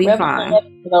 You'll be fine.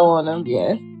 On them,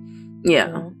 yes.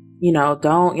 Yeah.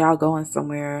 Don't y'all going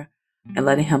somewhere and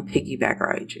letting him piggyback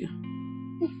ride you.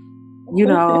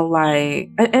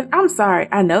 And I'm sorry,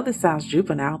 I know this sounds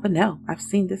juvenile, but no, I've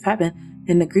seen this happen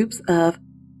in the groups of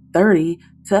 30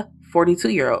 to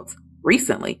 42-year-olds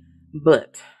recently.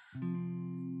 But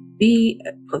be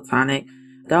platonic.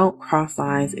 Don't cross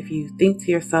lines. If you think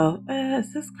to yourself,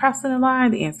 is this crossing the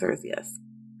line? The answer is yes.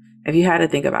 If you had to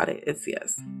think about it, it's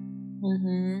yes.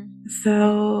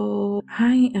 So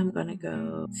I am going to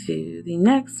go to the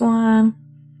next one.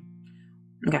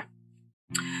 Okay.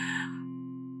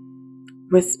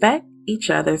 Respect each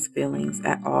other's feelings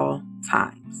at all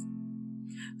times.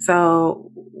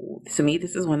 So to me,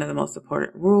 this is one of the most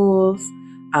important rules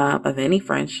of any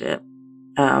friendship.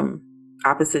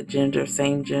 Opposite gender,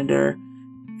 same gender,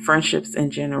 friendships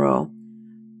in general.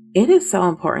 It is so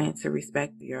important to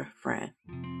respect your friend.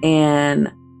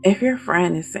 And if your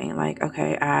friend is saying like,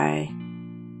 okay,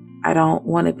 I don't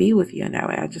want to be with you in that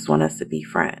way. I just want us to be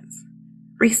friends.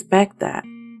 Respect that.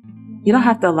 You don't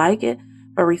have to like it,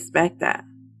 but respect that.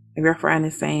 If your friend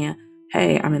is saying,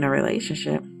 hey, I'm in a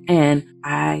relationship and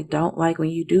I don't like when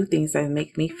you do things that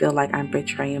make me feel like I'm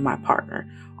betraying my partner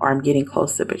or I'm getting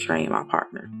close to betraying my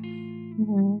partner.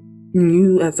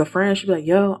 You as a friend should be like,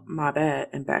 yo, my bad,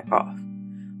 and back off.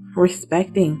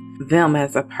 Respecting them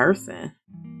as a person.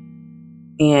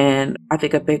 And I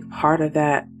think a big part of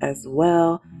that as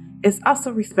well is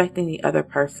also respecting the other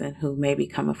person who may be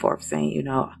coming forth saying,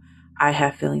 I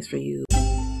have feelings for you.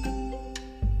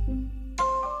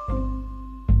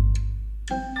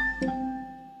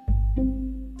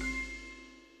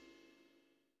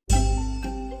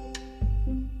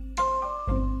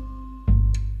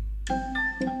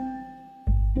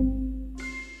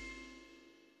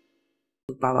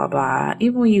 Blah, blah, blah.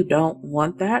 Even when you don't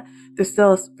want that, there's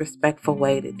still a respectful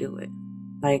way to do it.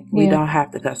 Like, we don't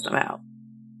have to cuss them out.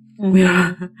 We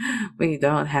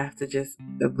don't have to just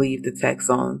leave the text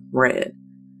on red.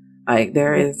 Like,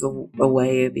 there is a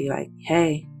way to be like,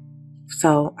 hey,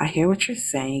 so I hear what you're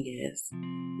saying is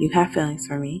you have feelings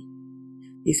for me.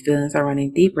 These feelings are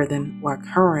running deeper than our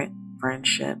current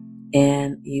friendship.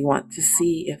 And you want to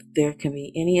see if there can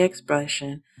be any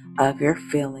expression of your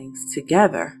feelings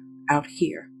together out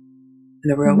here in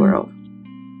the real world.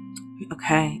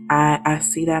 Okay, I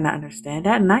see that and I understand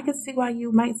that. And I can see why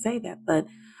you might say that. But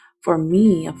for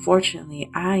me, unfortunately,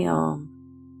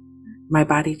 my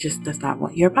body just does not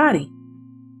want your body.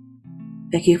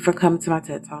 Thank you for coming to my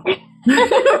TED Talk.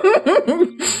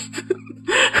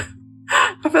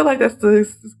 I feel like that's the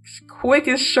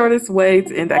quickest, shortest way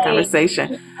to end that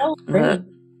conversation. Because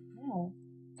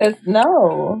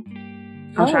no,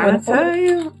 I'm trying to tell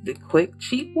you the quick,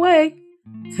 cheap way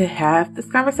to have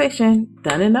this conversation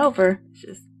done and over. It's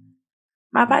just,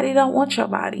 my body don't want your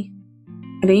body.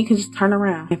 And then you can just turn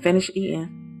around and finish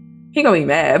eating. He gonna be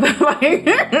mad. Like,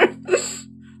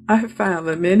 I found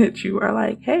the minute you are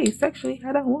like, hey, sexually,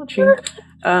 I don't want you.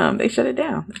 They shut it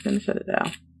down. They finna shut it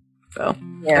down. So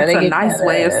yeah, that's a nice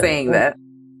way of saying that.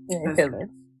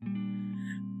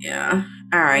 Yeah.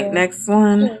 All right. Yeah. Next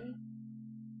one.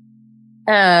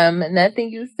 Nothing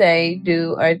you say,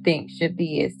 do, or think should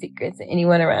be a secret to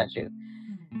anyone around you.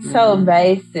 So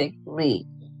basically,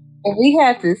 if we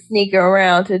have to sneak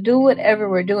around to do whatever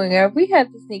we're doing, or if we have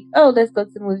to sneak, oh, let's go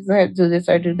to the movies, we have to do this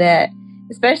or do that,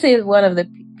 especially if one of the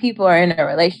people are in a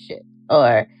relationship,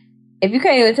 or if you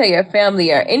can't even tell your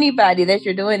family or anybody that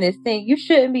you're doing this thing, you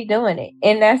shouldn't be doing it.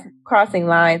 And that's crossing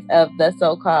lines of the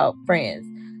so-called friends.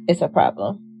 It's a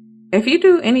problem. If you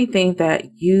do anything that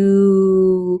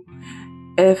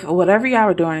if whatever y'all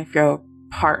were doing, if your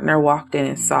partner walked in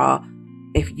and saw,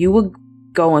 if you would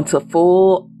go into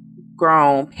full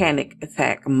grown panic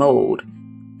attack mode,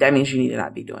 that means you need to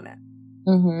not be doing that.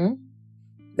 Mm-hmm.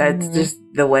 That's just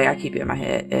the way I keep it in my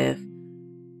head. If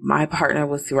my partner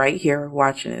was right here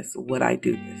watching this, would I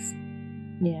do this?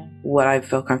 Yeah. Would I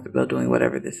feel comfortable doing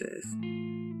whatever this is?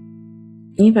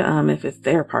 Even if it's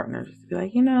their partner, just be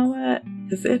like, you know what?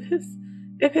 Because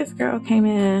if his girl came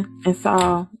in and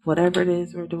saw whatever it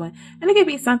is we're doing, and it could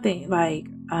be something like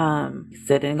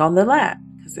sitting on the lap,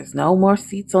 because there's no more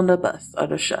seats on the bus or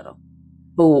the shuttle.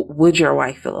 But would your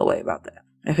wife feel a way about that?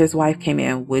 If his wife came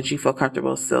in, would you feel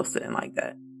comfortable still sitting like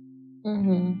that?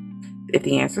 Mm-hmm. If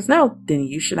the answer is no, then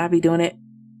you should not be doing it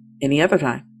any other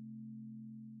time.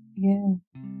 Yeah.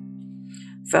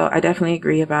 So I definitely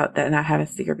agree about that, not having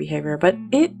secret behavior, but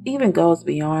it even goes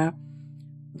beyond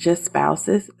just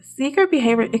spouses. Secret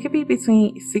behavior, it could be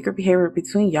secret behavior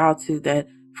between y'all two that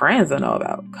friends don't know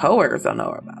about, coworkers don't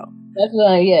know about. That's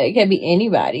right. Yeah, it can be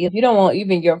anybody. If you don't want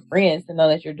even your friends to know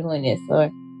that you're doing this, or a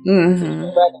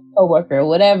coworker or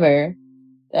whatever,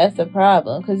 that's a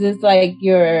problem, because it's like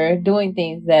you're doing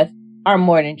things that are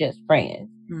more than just friends.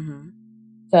 Mm-hmm.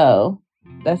 So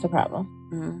that's a problem.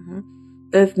 Mm-hmm.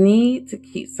 The need to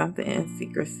keep something in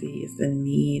secrecy is the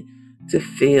need to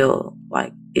feel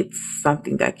like it's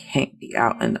something that can't be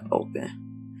out in the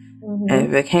open. Mm-hmm. And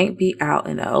if it can't be out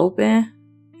in the open,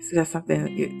 so that's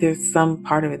something, there's some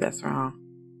part of it that's wrong.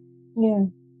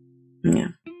 Yeah.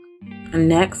 And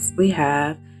next we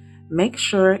have, make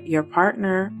sure your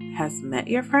partner has met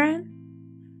your friend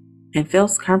and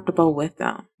feels comfortable with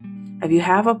them. If you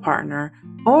have a partner,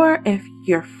 or if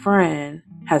your friend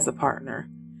has a partner,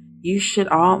 you should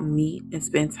all meet and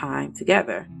spend time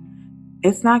together.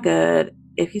 It's not good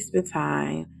if you spend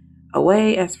time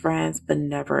away as friends but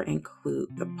never include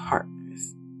the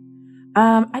partners.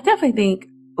 I definitely think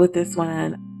with this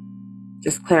one,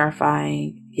 just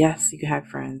clarifying, yes, you can have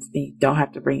friends and you don't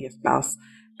have to bring your spouse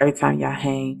every time y'all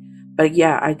hang. But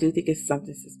yeah, I do think it's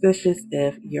something suspicious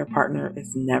if your partner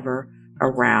is never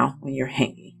around when you're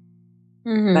hanging.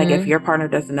 Mm-hmm. Like if your partner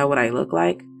doesn't know what I look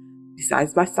like,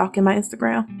 besides by stalking my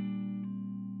Instagram,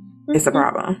 it's a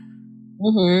problem.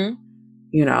 Mm-hmm.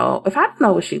 You know, if I don't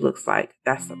know what she looks like,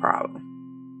 that's the problem.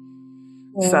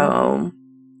 Yeah. So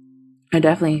I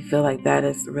definitely feel like that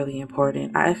is really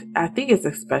important. I think it's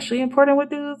especially important with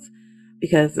dudes,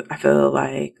 because I feel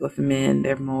like with men,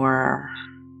 they're more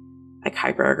like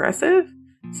hyper aggressive.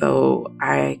 So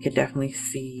I could definitely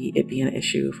see it being an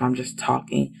issue if I'm just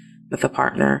talking with a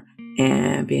partner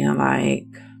and being like,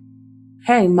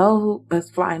 hey, Mo is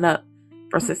flying up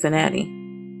from Cincinnati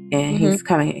and he's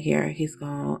coming here. He's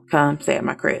going to come stay at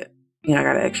my crib. You know, I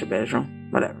got an extra bedroom,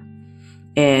 whatever.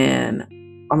 And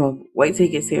I'm going to wait till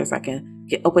he gets here so I can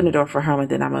open the door for him, and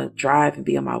then I'm going to drive and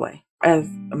be on my way. As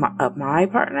my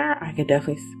partner, I can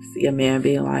definitely see a man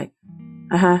being like,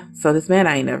 so this man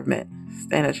I ain't never met,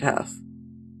 staying at your house.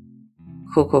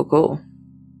 Cool.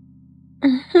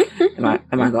 Am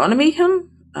I going to meet him?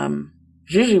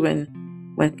 Usually when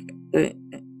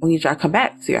you try to come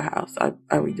back to your house,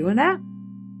 are we doing that?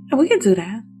 And we can do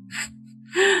that.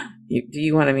 Do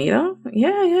you want to meet him?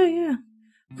 Yeah.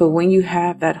 But when you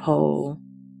have that whole,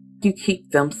 you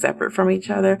keep them separate from each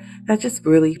other, that's just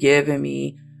really giving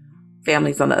me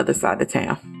families on the other side of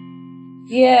town.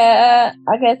 Yeah,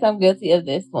 I guess I'm guilty of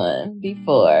this one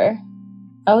before.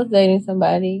 I was dating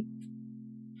somebody.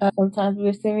 Sometimes we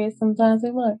were serious, sometimes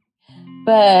we weren't.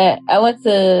 But I went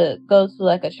to go to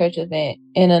like a church event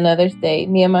in another state,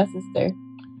 me and my sister.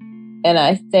 And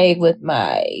I stayed with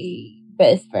my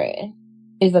best friend.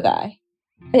 He's a guy.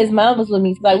 His mom was with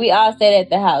me. So like we all stayed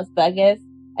at the house. But I guess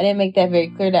I didn't make that very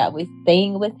clear that I was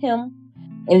staying with him.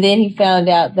 And then he found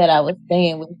out that I was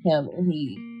staying with him, and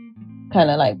he kind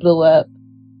of like blew up.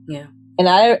 Yeah. And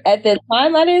at the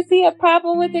time, I didn't see a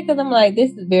problem with it because I'm like,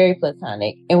 this is very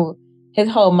platonic. And his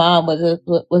whole mom was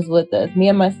with us. Me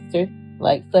and my sister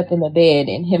like slept in the bed,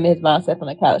 and him and his mom slept on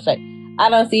the couch. Like, I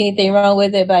don't see anything wrong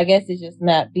with it, but I guess it's just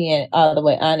not being all the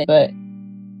way honest. But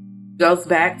goes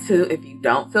back to, if you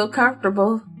don't feel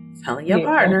comfortable telling your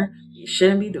partner, you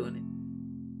shouldn't be doing it.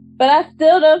 But I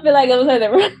still don't feel like it was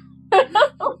nothing wrong.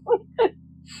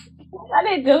 I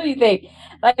didn't do anything.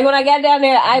 Like, when I got down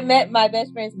there, I met my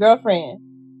best friend's girlfriend.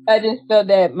 I just felt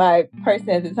that my person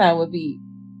at the time would be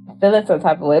feeling some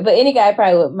type of way. But any guy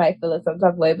probably might feel it some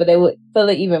type of way, but they would feel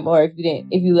it even more if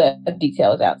you left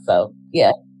details out. So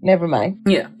yeah, never mind.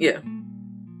 Yeah.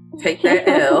 Take that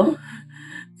L.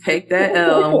 Take that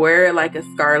L and wear it like a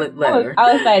scarlet letter.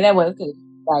 I was like, that was too.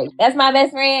 Like, that's my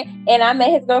best friend, and I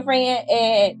met his girlfriend,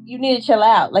 and you need to chill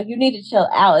out. Like, you need to chill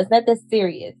out. It's not that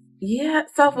serious. Yeah,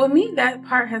 so for me, that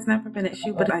part has never been an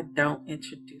issue, but I don't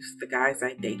introduce the guys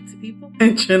I date to people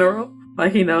in general.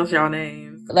 Like, he knows y'all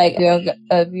names. Like,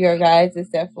 of your guys,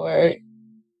 except for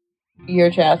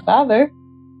your child's father.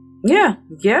 Yeah,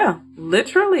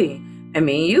 literally. I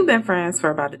mean, you've been friends for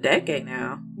about a decade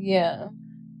now. Yeah.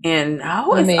 And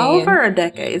over a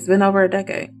decade. It's been over a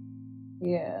decade.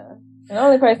 Yeah. The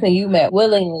only person you met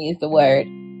willingly is the word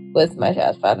was my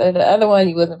child's father. The other one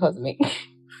you wasn't supposed to meet.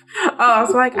 Oh, I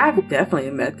was like, I've definitely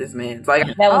met this man. It's like,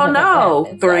 oh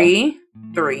no, three.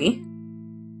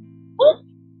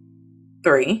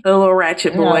 The little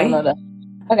ratchet boy. No.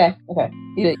 Okay.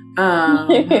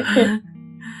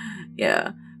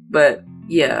 Yeah, but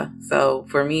yeah. So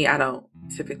for me, I don't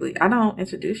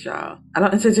introduce y'all. I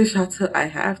don't introduce y'all till I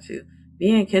have to.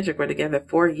 Me and Kendrick were together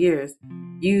 4 years.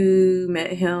 You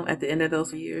met him at the end of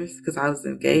those years because I was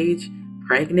engaged,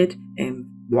 pregnant, and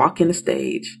walking the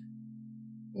stage.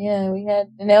 Yeah,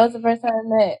 and that was the first time I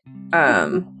met.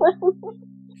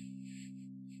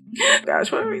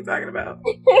 Gosh, what are we talking about?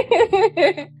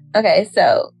 Okay,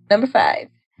 so number 5.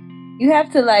 You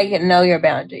have to know your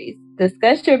boundaries.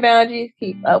 Discuss your boundaries,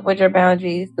 keep up with your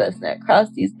boundaries, let's not cross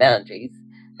these boundaries.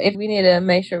 If we need to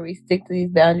make sure we stick to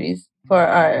these boundaries for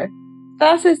our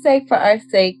spouse's sake, for our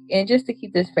sake, and just to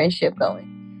keep this friendship going.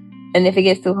 And if it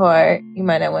gets too hard, you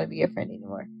might not want to be your friend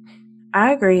anymore.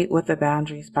 I agree with the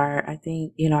boundaries part. I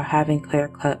think, having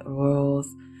clear-cut rules.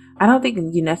 I don't think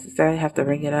you necessarily have to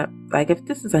bring it up. Like, if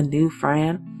this is a new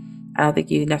friend, I don't think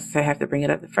you necessarily have to bring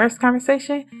it up the first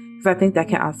conversation, because I think that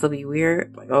can also be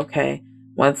weird. Like, okay,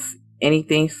 once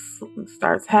anything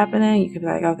starts happening, you can be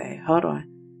like, okay, hold on.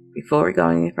 Before we go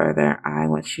any further, I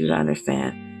want you to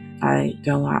understand I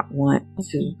do not want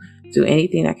to do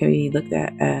anything that can be looked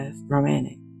at as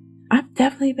romantic. I've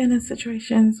definitely been in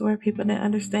situations where people didn't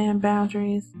understand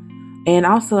boundaries. And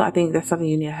also, I think that's something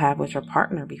you need to have with your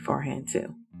partner beforehand,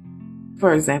 too.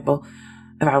 For example,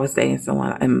 if I was dating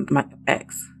someone and my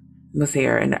ex was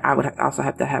here, and I would also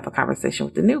have to have a conversation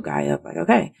with the new guy of like,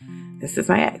 okay, this is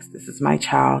my ex. This is my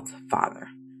child's father.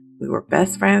 We were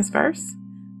best friends first,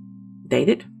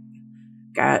 dated,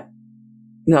 got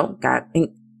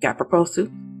proposed to,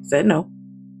 said no,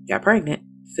 got pregnant,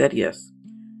 said yes.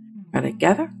 Got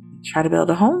together, try to build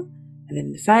a home, and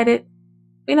then decided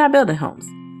we're not building homes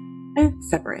and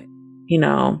separate.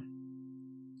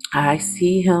 I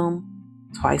see him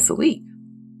twice a week.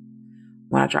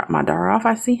 When I drop my daughter off,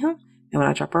 I see him, and when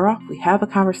I drop her off, we have a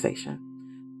conversation.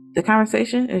 The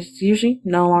conversation is usually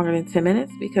no longer than 10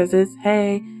 minutes because it's,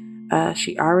 hey,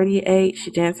 she already ate,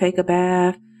 she didn't take a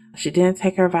bath, she didn't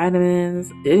take her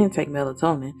vitamins, didn't take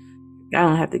melatonin. I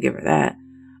don't have to give her that.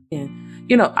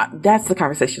 And that's the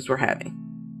conversations we're having.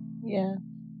 Yeah.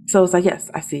 So it's like, yes,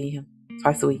 I see him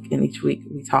twice a week, and each week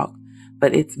we talk.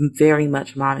 But it's very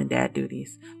much mom and dad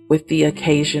duties with the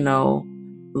occasional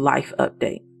life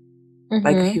update. Mm-hmm.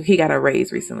 Like, he got a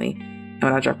raise recently, and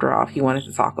when I dropped her off, he wanted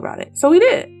to talk about it. So we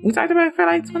did. We talked about it for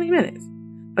like 20 minutes.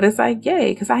 But it's like,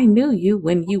 yay, because I knew you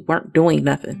when you weren't doing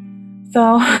nothing.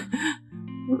 So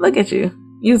look at you,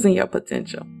 using your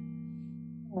potential.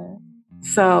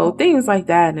 So things like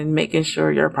that, and making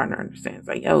sure your partner understands,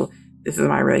 like, oh, this is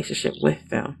my relationship with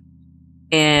them.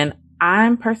 And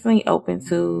I'm personally open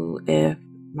to, if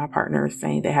my partner is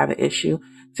saying they have an issue,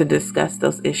 to discuss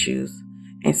those issues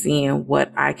and seeing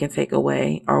what I can take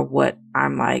away, or what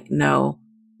I'm like, no,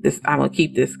 I'm going to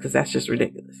keep this because that's just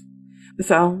ridiculous.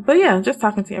 So, but yeah, just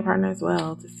talking to your partner as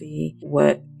well to see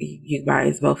what you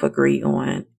guys both agree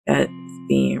on as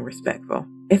being respectful.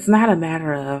 It's not a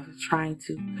matter of trying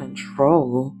to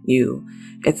control you.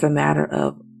 It's a matter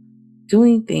of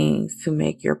doing things to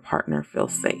make your partner feel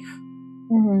safe.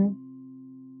 Mm-hmm.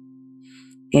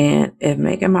 And if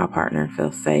making my partner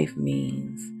feel safe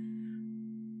means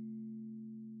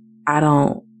I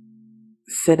don't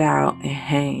sit out and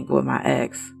hang with my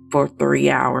ex for 3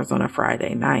 hours on a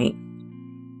Friday night,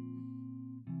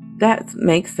 that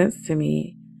makes sense to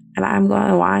me. And I'm going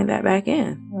to wind that back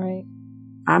in. Right.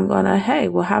 I'm going to, hey,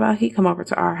 well, how about he come over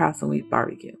to our house and we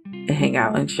barbecue and hang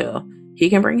out and chill? He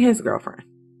can bring his girlfriend.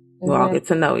 We'll all get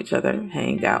to know each other,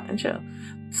 hang out and chill.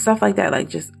 Stuff like that, like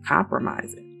just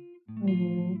compromising.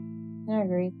 Mm-hmm. I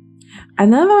agree.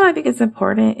 Another one I think is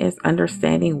important is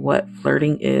understanding what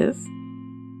flirting is.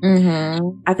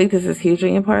 Mm-hmm. I think this is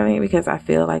hugely important because I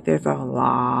feel like there's a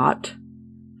lot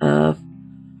of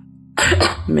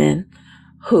men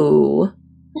who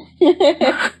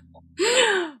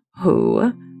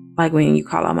like when you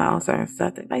call them out on certain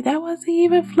stuff, they're like, that wasn't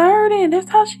even flirting. That's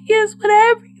how she is with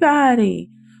everybody.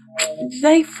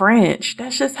 They French.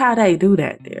 That's just how they do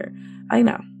that there. I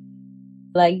know.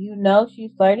 Like,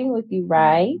 she's flirting with you,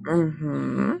 right?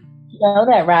 Mm-hmm. You know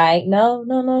that, right?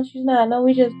 No, she's not. No,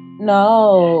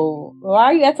 no. Why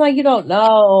are you acting like you don't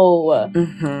know?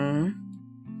 Mm-hmm.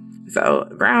 So,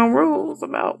 ground rules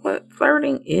about what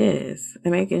flirting is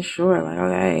and making sure, like,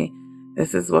 okay,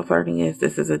 this is what flirting is.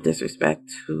 This is a disrespect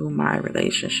to my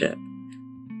relationship.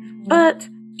 Mm-hmm. But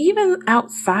even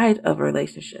outside of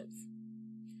relationships,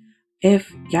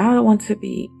 if y'all want to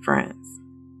be friends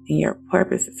and your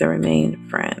purpose is to remain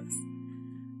friends,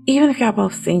 even if y'all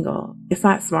both single, it's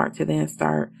not smart to then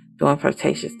start doing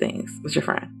flirtatious things with your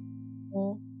friend.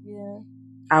 Yeah.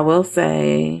 I will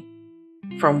say,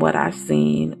 from what I've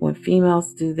seen, when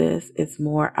females do this, it's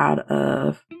more out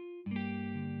of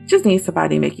just need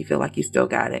somebody to make you feel like you still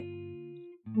got it.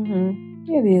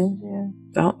 Mm-hmm. It is, yeah.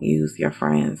 Don't use your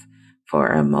friends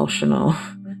for emotional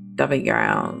dumping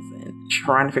grounds and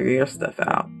trying to figure your stuff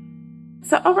out.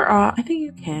 So overall, I think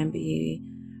you can be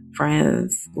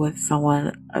friends with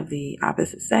someone of the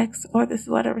opposite sex or this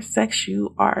whatever sex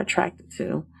you are attracted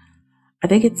to. I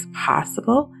think it's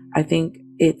possible. I think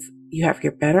you have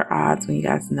your better odds when you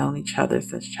guys known each other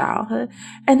since childhood,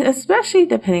 and especially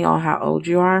depending on how old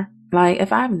you are. Like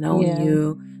if I've known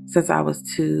you since I was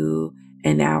 2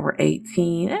 and now we're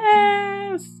 18,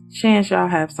 chance y'all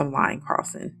have some line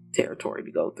crossing territory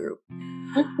to go through.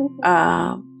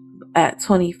 At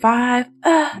 25,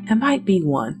 it might be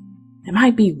one. It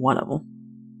might be one of them.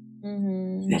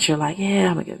 Mm-hmm. That you're like, yeah,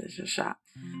 I'm gonna give this a shot.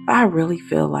 But I really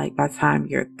feel like by the time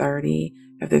you're 30,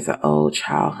 if there's an old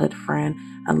childhood friend,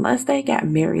 unless they got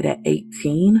married at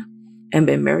 18 and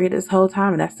been married this whole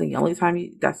time, and that's the only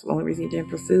reason you didn't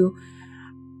pursue.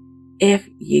 If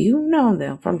you know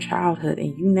them from childhood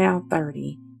and you now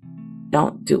 30,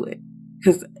 don't do it.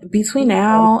 Because between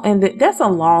now and that's a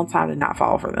long time to not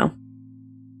fall for them.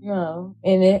 No,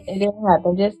 and it didn't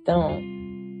happen. Just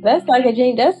don't. That's like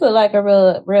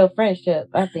a real friendship,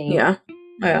 I think. Yeah.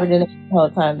 For the whole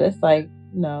time, that's like,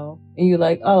 no. And you're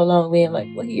like, oh, lonely, and like,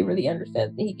 well, he really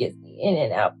understands me. He gets me in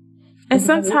and out. And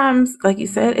sometimes, like you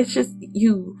said, it's just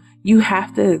you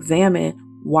have to examine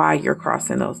why you're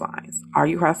crossing those lines. Are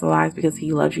you crossing the lines because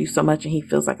he loves you so much and he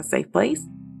feels like a safe place?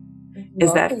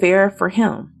 Is that fair for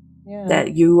him? Yeah.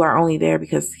 That you are only there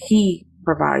because he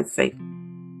provides safety?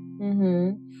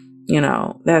 Mm-hmm.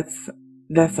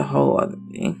 That's a whole other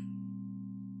thing.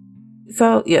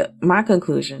 So yeah, my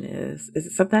conclusion is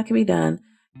it something that can be done?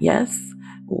 Yes.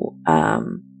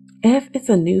 If it's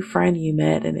a new friend you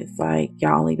met and it's like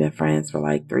y'all only been friends for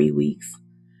like 3 weeks,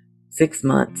 6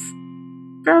 months,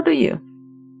 girl, do you.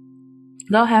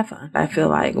 Go have fun. I feel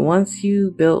like once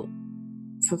you built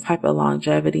some type of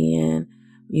longevity in,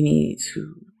 you need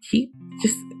to keep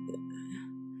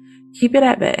it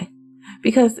at bay.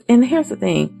 Because, and here's the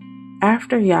thing,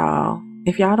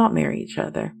 if y'all don't marry each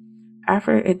other,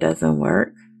 after it doesn't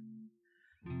work,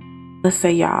 let's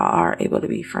say y'all are able to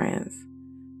be friends.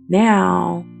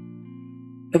 Now,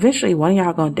 eventually one of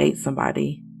y'all gonna date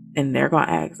somebody and they're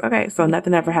gonna ask, okay, so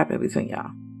nothing ever happened between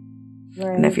y'all.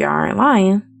 Right. And if y'all aren't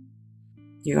lying,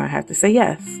 you're gonna have to say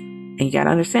yes. And you gotta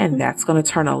understand that's gonna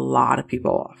turn a lot of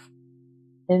people off.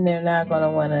 And they're not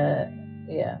gonna wanna,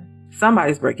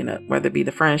 somebody's breaking up, whether it be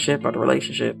the friendship or the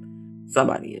relationship.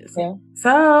 Somebody is. Yeah.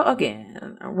 So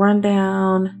again, a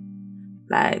rundown,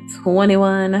 like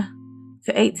 21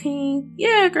 to 18.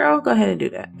 Yeah, girl, go ahead and do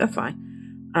that. That's fine.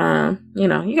 You're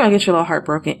gonna get your little heart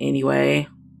broken anyway.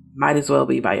 Might as well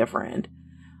be by your friend.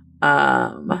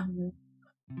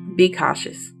 Be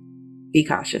cautious. Be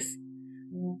cautious.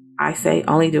 Yeah. I say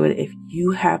only do it if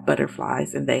you have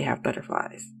butterflies and they have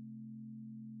butterflies.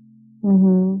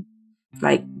 Mm-hmm.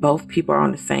 Like both people are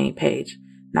on the same page.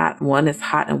 Not one is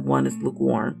hot and one is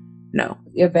lukewarm. No.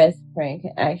 Your best friend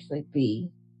can actually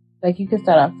be Like, you can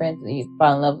start off friends and you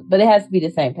fall in love, but it has to be the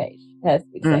same page. It has to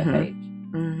be the same page.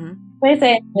 They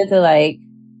say it's good to like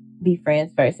be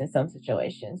friends first in some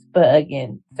situations, but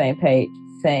again, same page,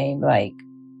 same like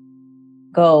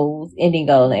goals, ending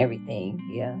goal, and everything.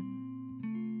 Yeah.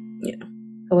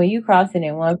 So when you cross it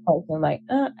in one person, like,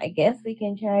 I guess we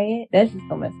can try it. That's just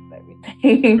gonna mess up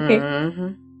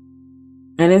everything.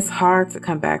 And it's hard to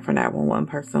come back from that when one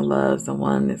person loves and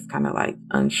one is kind of like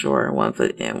unsure, 1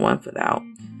 foot in, 1 foot out.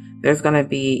 There's gonna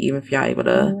be, even if y'all able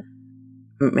to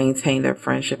maintain their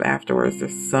friendship afterwards,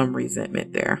 there's some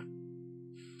resentment there.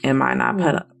 It might not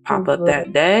pop up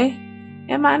that day.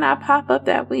 It might not pop up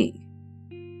that week.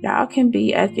 Y'all can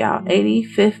be at y'all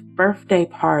 85th birthday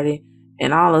party,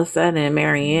 and all of a sudden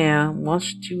Marianne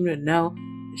wants you to know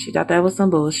she thought that was some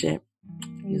bullshit.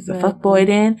 You was a fuckboy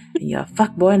then, and you're a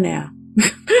fuckboy now.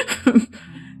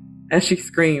 And she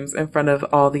screams in front of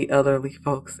all the elderly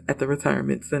folks at the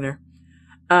retirement center.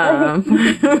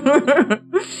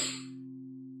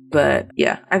 But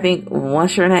yeah, I think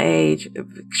once you're in that age,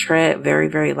 tread very,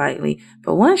 very lightly.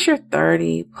 But once you're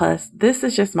 30 plus, this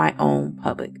is just my own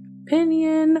public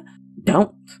opinion.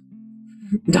 Don't.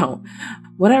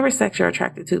 Whatever sex you're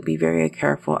attracted to, be very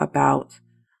careful about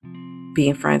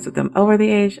being friends with them over the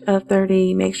age of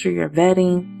 30. Make sure you're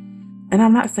vetting. And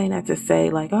I'm not saying that to say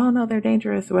like, oh no, they're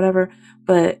dangerous or whatever.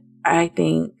 But I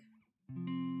think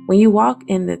when you walk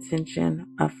in the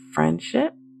tension of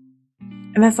friendship,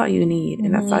 and that's all you need,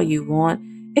 and that's all you want,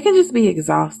 it can just be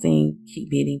exhausting. Keep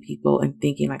meeting people and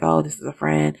thinking like, oh, this is a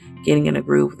friend, getting in a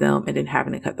groove with them, and then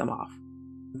having to cut them off.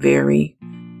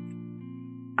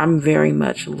 I'm very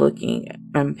much looking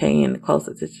and paying close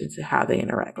attention to how they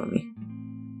interact with me.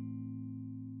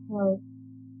 Right.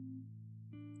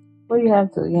 Well, you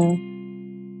have to, yeah.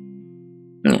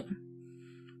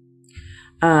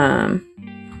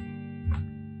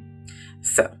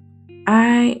 So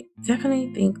I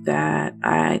definitely think that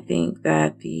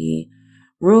the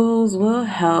rules will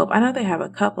help. I know they have a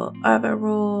couple other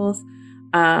rules,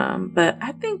 but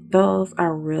I think those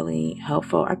are really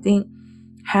helpful. I think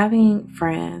having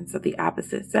friends of the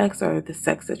opposite sex or the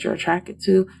sex that you're attracted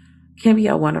to can be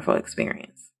a wonderful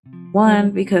experience.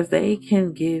 One, because they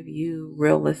can give you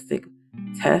realistic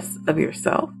tests of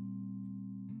yourself.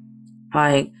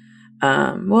 Like,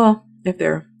 well, if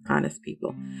they're honest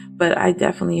people. But I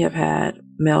definitely have had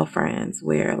male friends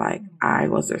where like I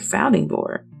was their sounding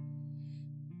board.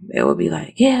 It would be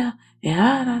like, yeah,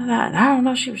 and I don't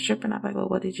know, she was tripping. I'm like, well,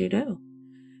 what did you do?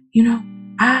 You know,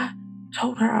 I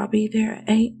told her I'll be there at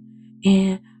 8,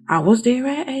 and I was there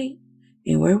at 8.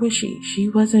 And where was she? She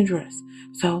wasn't dressed.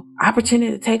 So I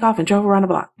pretended to take off and drove around the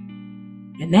block.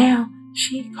 And now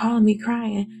she calling me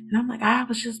crying. And I'm like, I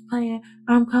was just playing.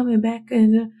 I'm coming back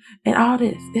and all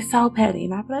this. It's so petty.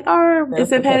 And I'm like, or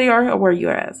is it petty or were you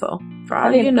an asshole? For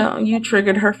all you know, you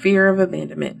triggered her fear of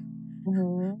abandonment.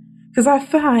 Because I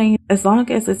find as long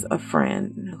as it's a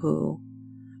friend who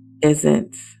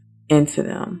isn't into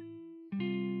them,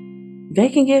 they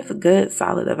can give good,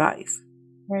 solid advice.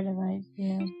 Great advice,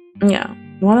 yeah. Yeah.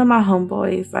 One of my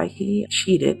homeboys, like, he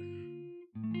cheated.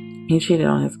 He cheated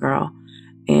on his girl.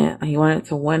 And he wanted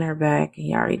to win her back. And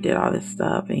he already did all this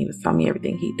stuff. And he was telling me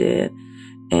everything he did.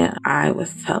 And I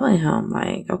was telling him,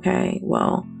 like, okay,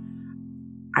 well,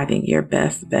 I think your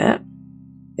best bet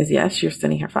is, yes, you're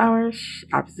sending her flowers.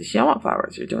 Obviously, she don't want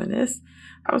flowers. You're doing this.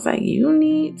 I was like, you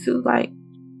need to, like,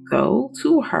 go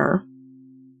to her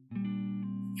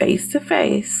face to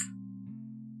face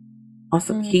on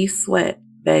some Keith Sweat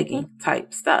begging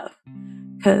type stuff.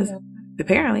 Because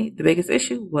apparently the biggest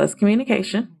issue was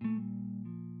communication.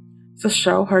 So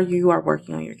show her you are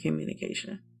working on your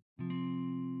communication.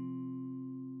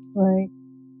 Right.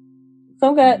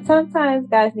 Sometimes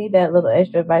guys need that little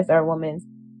extra advice, or a woman's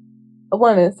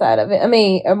side of it. I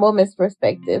mean, a woman's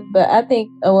perspective. But I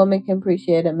think a woman can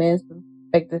appreciate a man's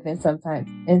perspective in some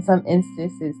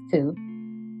instances too.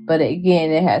 But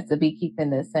again, it has to be keeping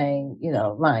the same,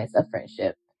 lines of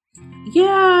friendship.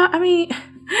 Yeah, I mean,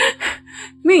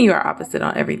 me and you are opposite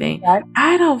on everything.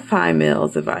 I don't find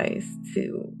males' advice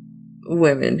to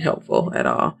women helpful at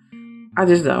all. I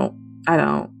just don't. I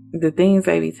don't. The things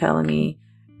they be telling me.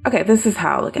 Okay, this is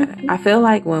how I look at it. I feel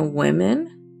like when women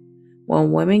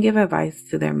give advice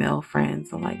to their male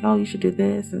friends, I'm like, oh, you should do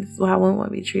this, and this is how women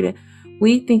want to be treated.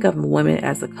 We think of women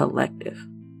as a collective.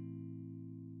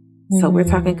 So we're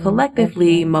talking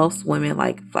collectively, most women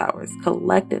like flowers.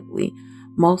 Collectively,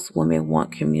 most women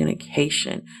want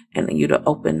communication and you to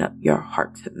open up your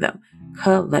heart to them.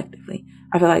 Collectively.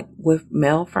 I feel like with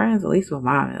male friends, at least with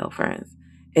my male friends,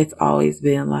 it's always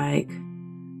been like,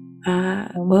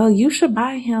 well, you should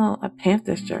buy him a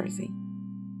Panthers jersey.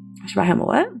 You should buy him a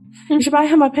what? You should buy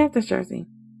him a Panthers jersey.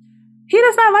 He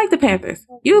does not like the Panthers.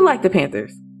 You like the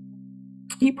Panthers.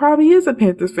 He probably is a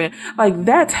Panthers fan. Like,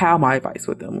 that's how my advice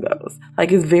with them goes.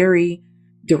 Like, it's very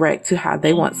direct to how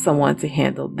they want someone to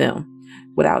handle them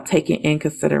without taking in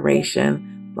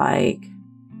consideration, like,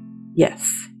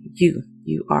 yes, you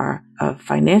are a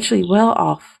financially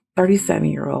well-off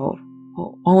 37-year-old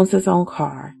who owns his own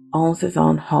car, owns his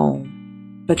own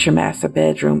home, but your master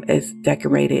bedroom is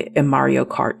decorated in Mario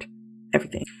Kart,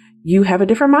 everything. You have a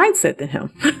different mindset than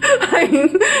him. Like,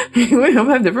 you and him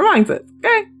have different mindsets,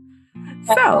 okay?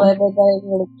 So, that is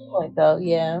really good point, though.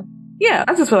 Yeah. Yeah,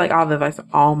 I just feel like all the advice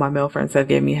all my male friends have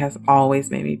given me has always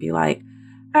made me be like,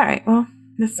 all right, well,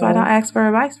 this is why I don't ask for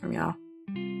advice from y'all.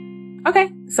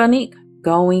 Okay, so Neek,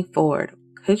 going forward,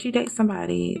 could you date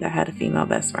somebody that had a female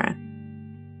best friend?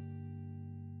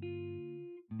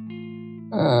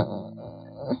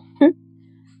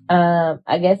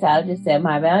 I guess I'll just set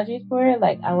my boundaries for it.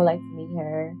 Like, I would like to meet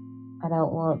her. I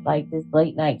don't want like this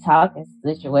late night talking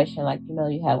situation. Like,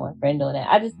 you have one friend doing that.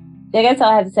 I guess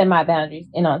I'll have to set my boundaries,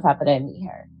 and on top of that, meet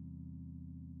her.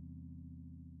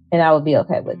 And I would be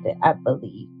okay with it, I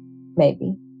believe.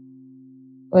 Maybe.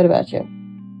 What about you?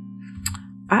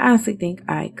 I honestly think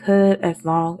I could, as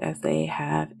long as they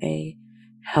have a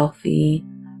healthy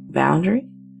boundary.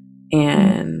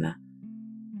 And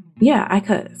yeah, I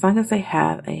could, as long as they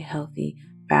have a healthy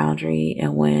boundary.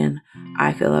 And when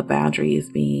I feel a boundary is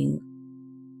being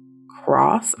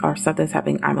crossed or something's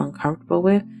happening I'm uncomfortable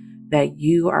with, that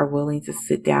you are willing to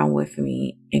sit down with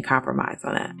me and compromise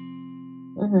on that.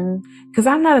 Because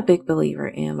I'm not a big believer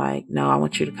in like, no, I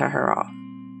want you to cut her off.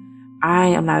 I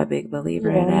am not a big believer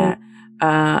in that.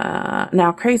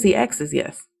 Now, crazy exes,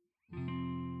 yes.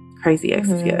 Crazy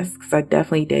exes, yes. Because I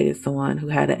definitely dated someone who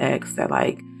had an ex that,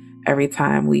 like, every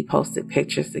time we posted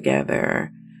pictures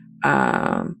together,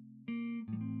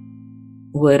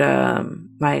 would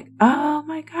like, oh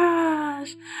my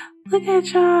gosh, look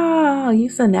at y'all. You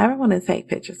used to never want to take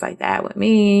pictures like that with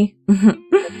me.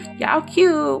 Y'all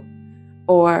cute.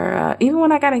 Or even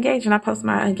when I got engaged and I posted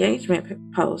my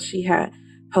engagement post, she had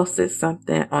posted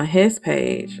something on his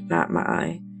page, not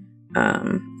mine.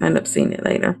 I ended up seeing it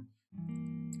later.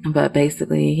 But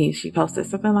basically, she posted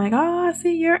something like, oh, I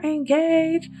see you're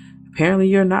engaged. Apparently,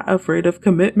 you're not afraid of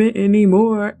commitment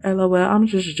anymore. LOL, I'm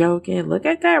just joking. Look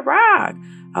at that rock.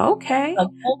 Okay.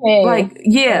 Like,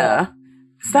 yeah.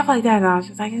 Stuff like that. And I was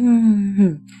just like,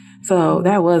 So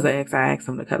that was an ex I asked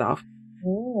him to cut off.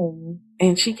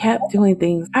 And she kept doing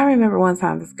things. I remember one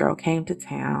time this girl came to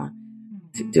town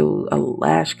to do a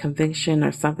lash convention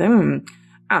or something.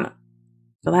 I don't know.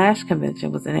 The lash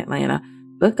convention was in Atlanta.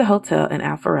 Booked a hotel in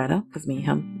Alpharetta, because me and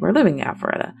him were living in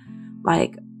Alpharetta,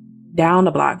 like down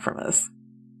the block from us.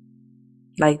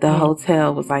 Like the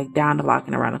hotel was like down the block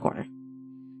and around the corner.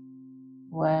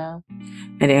 Wow.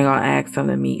 And then gonna ask him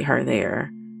to meet her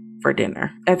there for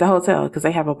dinner at the hotel, because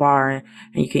they have a bar and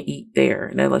you can eat there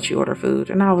and they let you order food.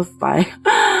 And I was like,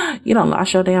 you don't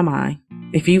lost your damn mind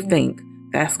if you think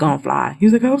that's gonna fly.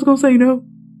 He's like, I was gonna say no.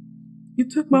 You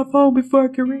took my phone before I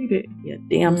could read it. Yeah,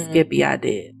 damn Skippy, I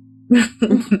did.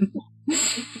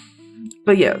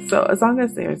 But yeah, so as long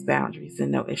as there's boundaries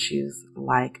and no issues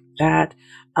like that,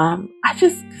 I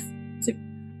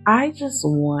just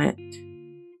want,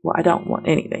 well, I don't want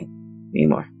anything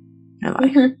anymore in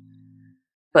life.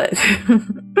 But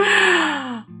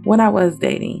when I was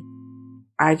dating,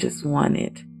 I just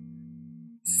wanted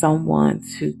someone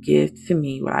to give to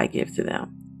me what I give to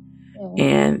them.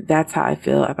 And that's how I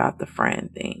feel about the friend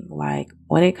thing. Like,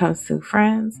 when it comes to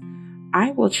friends,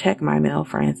 I will check my male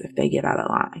friends if they get out of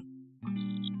line.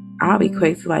 I'll be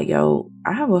quick to like, yo,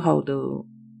 I have a whole dude.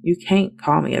 You can't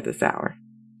call me at this hour.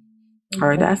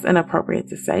 Or that's inappropriate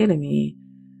to say to me.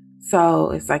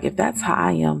 So it's like, if that's how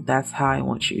I am, that's how I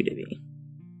want you to be.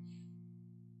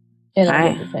 And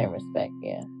I get the same respect,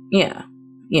 yeah.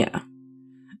 Yeah.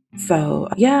 So,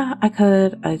 yeah, I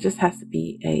could. It just has to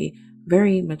be a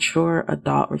very mature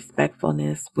adult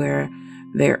respectfulness where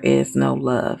there is no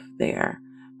love there.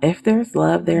 If there's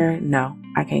love there, no,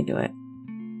 I can't do it.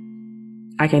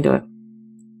 I can't do it.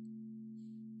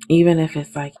 Even if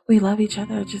it's like, we love each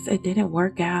other, just it didn't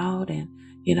work out. And,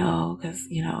 because,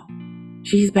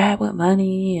 she's bad with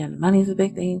money and money's a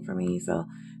big thing for me. So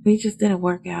we just didn't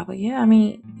work out. But yeah,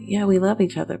 we love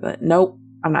each other. But nope,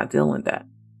 I'm not dealing with that.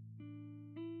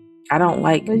 I don't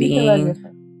like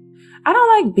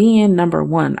being number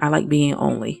one. I like being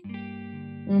only.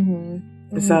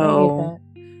 So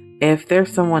if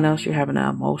there's someone else you're having an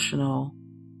emotional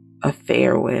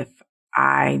affair with,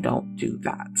 I don't do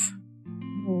that.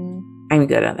 I'm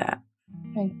good at that.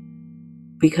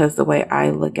 Because the way I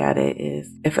look at it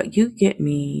is, if you get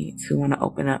me to want to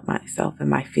open up myself and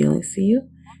my feelings to you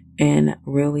and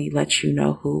really let you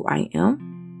know who I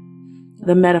am,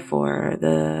 the metaphor,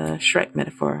 the Shrek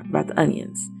metaphor about the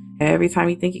onions. Every time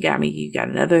you think you got me, you got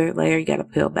another layer you got to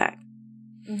peel back.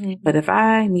 But if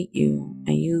I meet you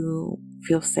and you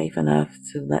feel safe enough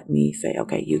to let me say,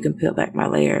 okay, you can peel back my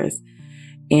layers,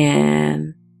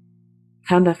 and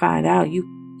come to find out you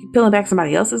peeling back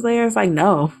somebody else's layers, like,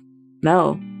 no,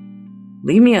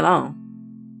 leave me alone.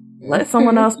 Let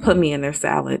someone else put me in their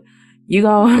salad. You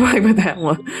go like with that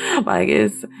one. Like,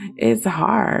 it's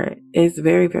hard. It's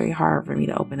very, very hard for me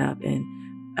to open up and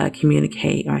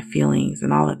communicate my feelings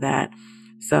and all of that.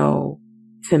 So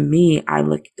to me, I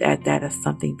look at that as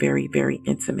something very, very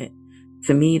intimate.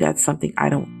 To me, that's something I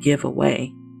don't give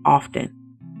away often.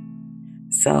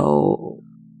 So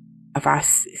if I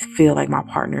feel like my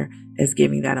partner is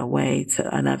giving that away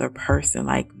to another person,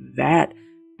 like, that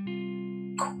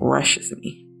crushes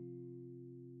me.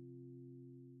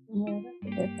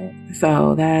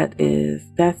 So that's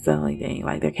the only thing.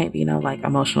 Like, there can't be no like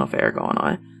emotional affair going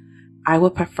on. I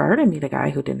would prefer to meet a guy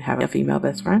who didn't have a female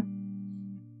best friend.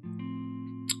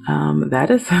 That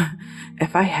is,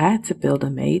 if I had to build a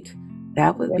mate,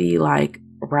 that would be like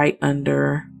right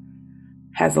under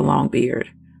has a long beard.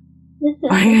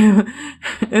 And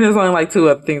there's only like two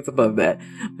other things above that,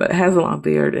 but has a long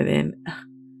beard, and then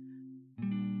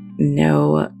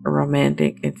no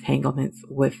romantic entanglements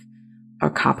with or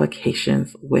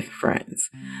complications with friends.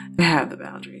 Have the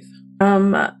boundaries.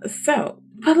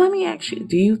 But let me ask you,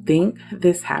 do you think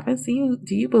this happens to you?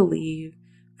 Do you believe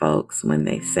folks when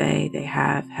they say they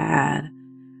have had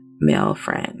male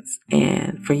friends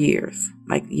and for years,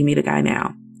 like you meet a guy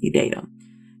now, you date him,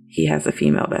 he has a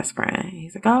female best friend.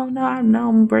 He's like, oh no, I've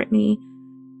known Brittany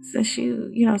since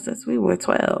since we were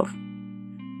 12.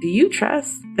 Do you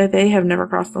trust that they have never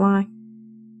crossed the line?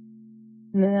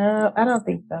 No, I don't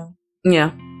think so.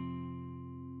 Yeah.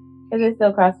 Because it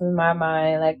still crosses my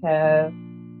mind, like,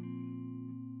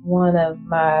 one of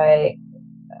my,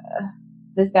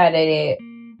 this guy dated,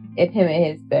 if him and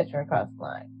his best friend crossed the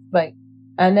line. Like,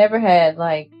 I never had,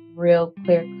 like, real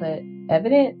clear-cut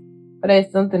evidence, but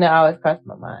it's something that always crossed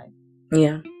my mind.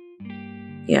 Yeah.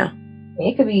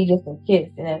 It could be just a kiss,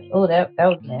 and that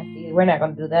was nasty. We're not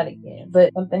going to do that again.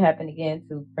 But something happened again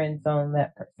to friend zone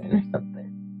that person or something.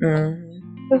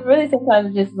 Because really,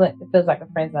 sometimes it feels like a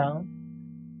friend zone.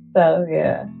 So,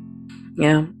 yeah.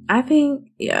 Yeah, I think,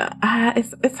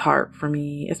 it's hard for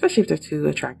me, especially if they're two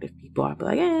attractive people. I'd be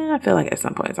like, I feel like at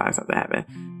some point in time something happened.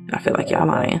 And I feel like y'all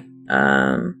lying.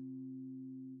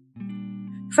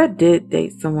 Because I did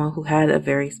date someone who had a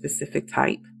very specific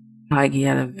type. Like, he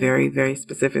had a very, very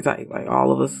specific type. Like,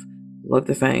 all of us look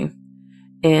the same.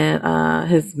 And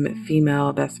his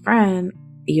female best friend,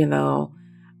 even though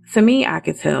to me, I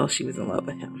could tell she was in love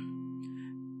with him.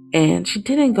 And she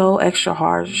didn't go extra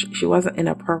hard. She wasn't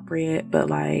inappropriate, but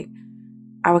like,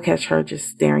 I would catch her just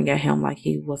staring at him like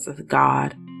he was a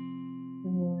god.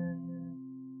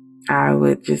 I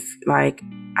would just like,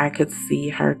 I could see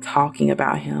her talking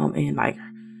about him, and like,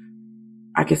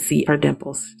 I could see her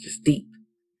dimples just deep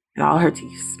and all her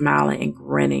teeth, smiling and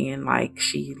grinning, and like,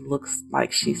 she looks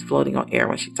like she's floating on air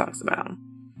when she talks about him.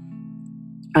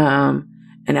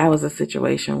 And that was a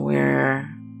situation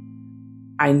where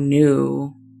I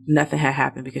knew nothing had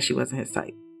happened because she wasn't his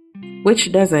type,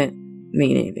 which doesn't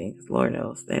mean anything because Lord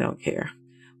knows they don't care.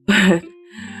 But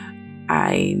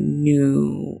I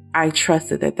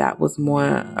trusted that was more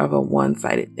of a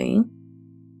one-sided thing.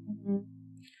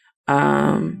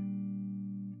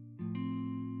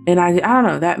 And I don't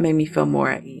know, that made me feel more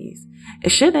at ease. It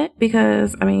shouldn't,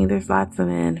 because I mean, there's lots of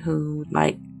men who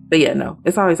like, but yeah, no,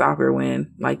 it's always awkward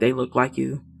when like they look like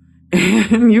you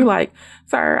and you like,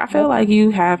 sir, I feel like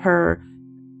you have her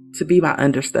to be my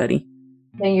understudy.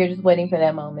 Then you're just waiting for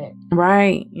that moment.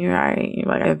 Right. You're right. You're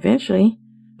like, eventually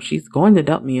she's going to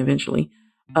dump me eventually.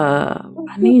 I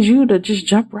need you to just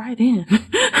jump right in.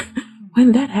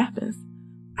 When that happens,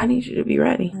 I need you to be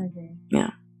ready. Okay. Yeah.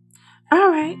 All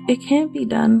right. It can be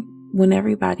done when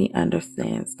everybody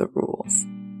understands the rules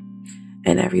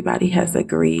and everybody has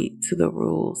agreed to the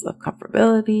rules of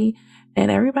comfortability and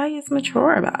everybody is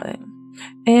mature about it.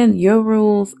 And your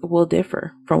rules will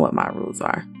differ from what my rules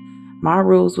are. My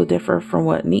rules will differ from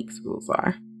what Neek's rules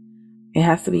are. It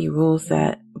has to be rules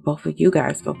that both of you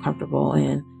guys feel comfortable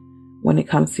in when it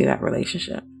comes to that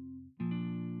relationship.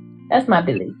 That's my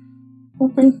belief.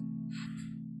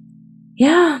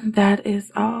 Yeah, that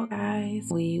is all, guys.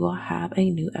 We will have a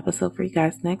new episode for you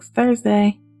guys next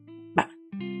Thursday.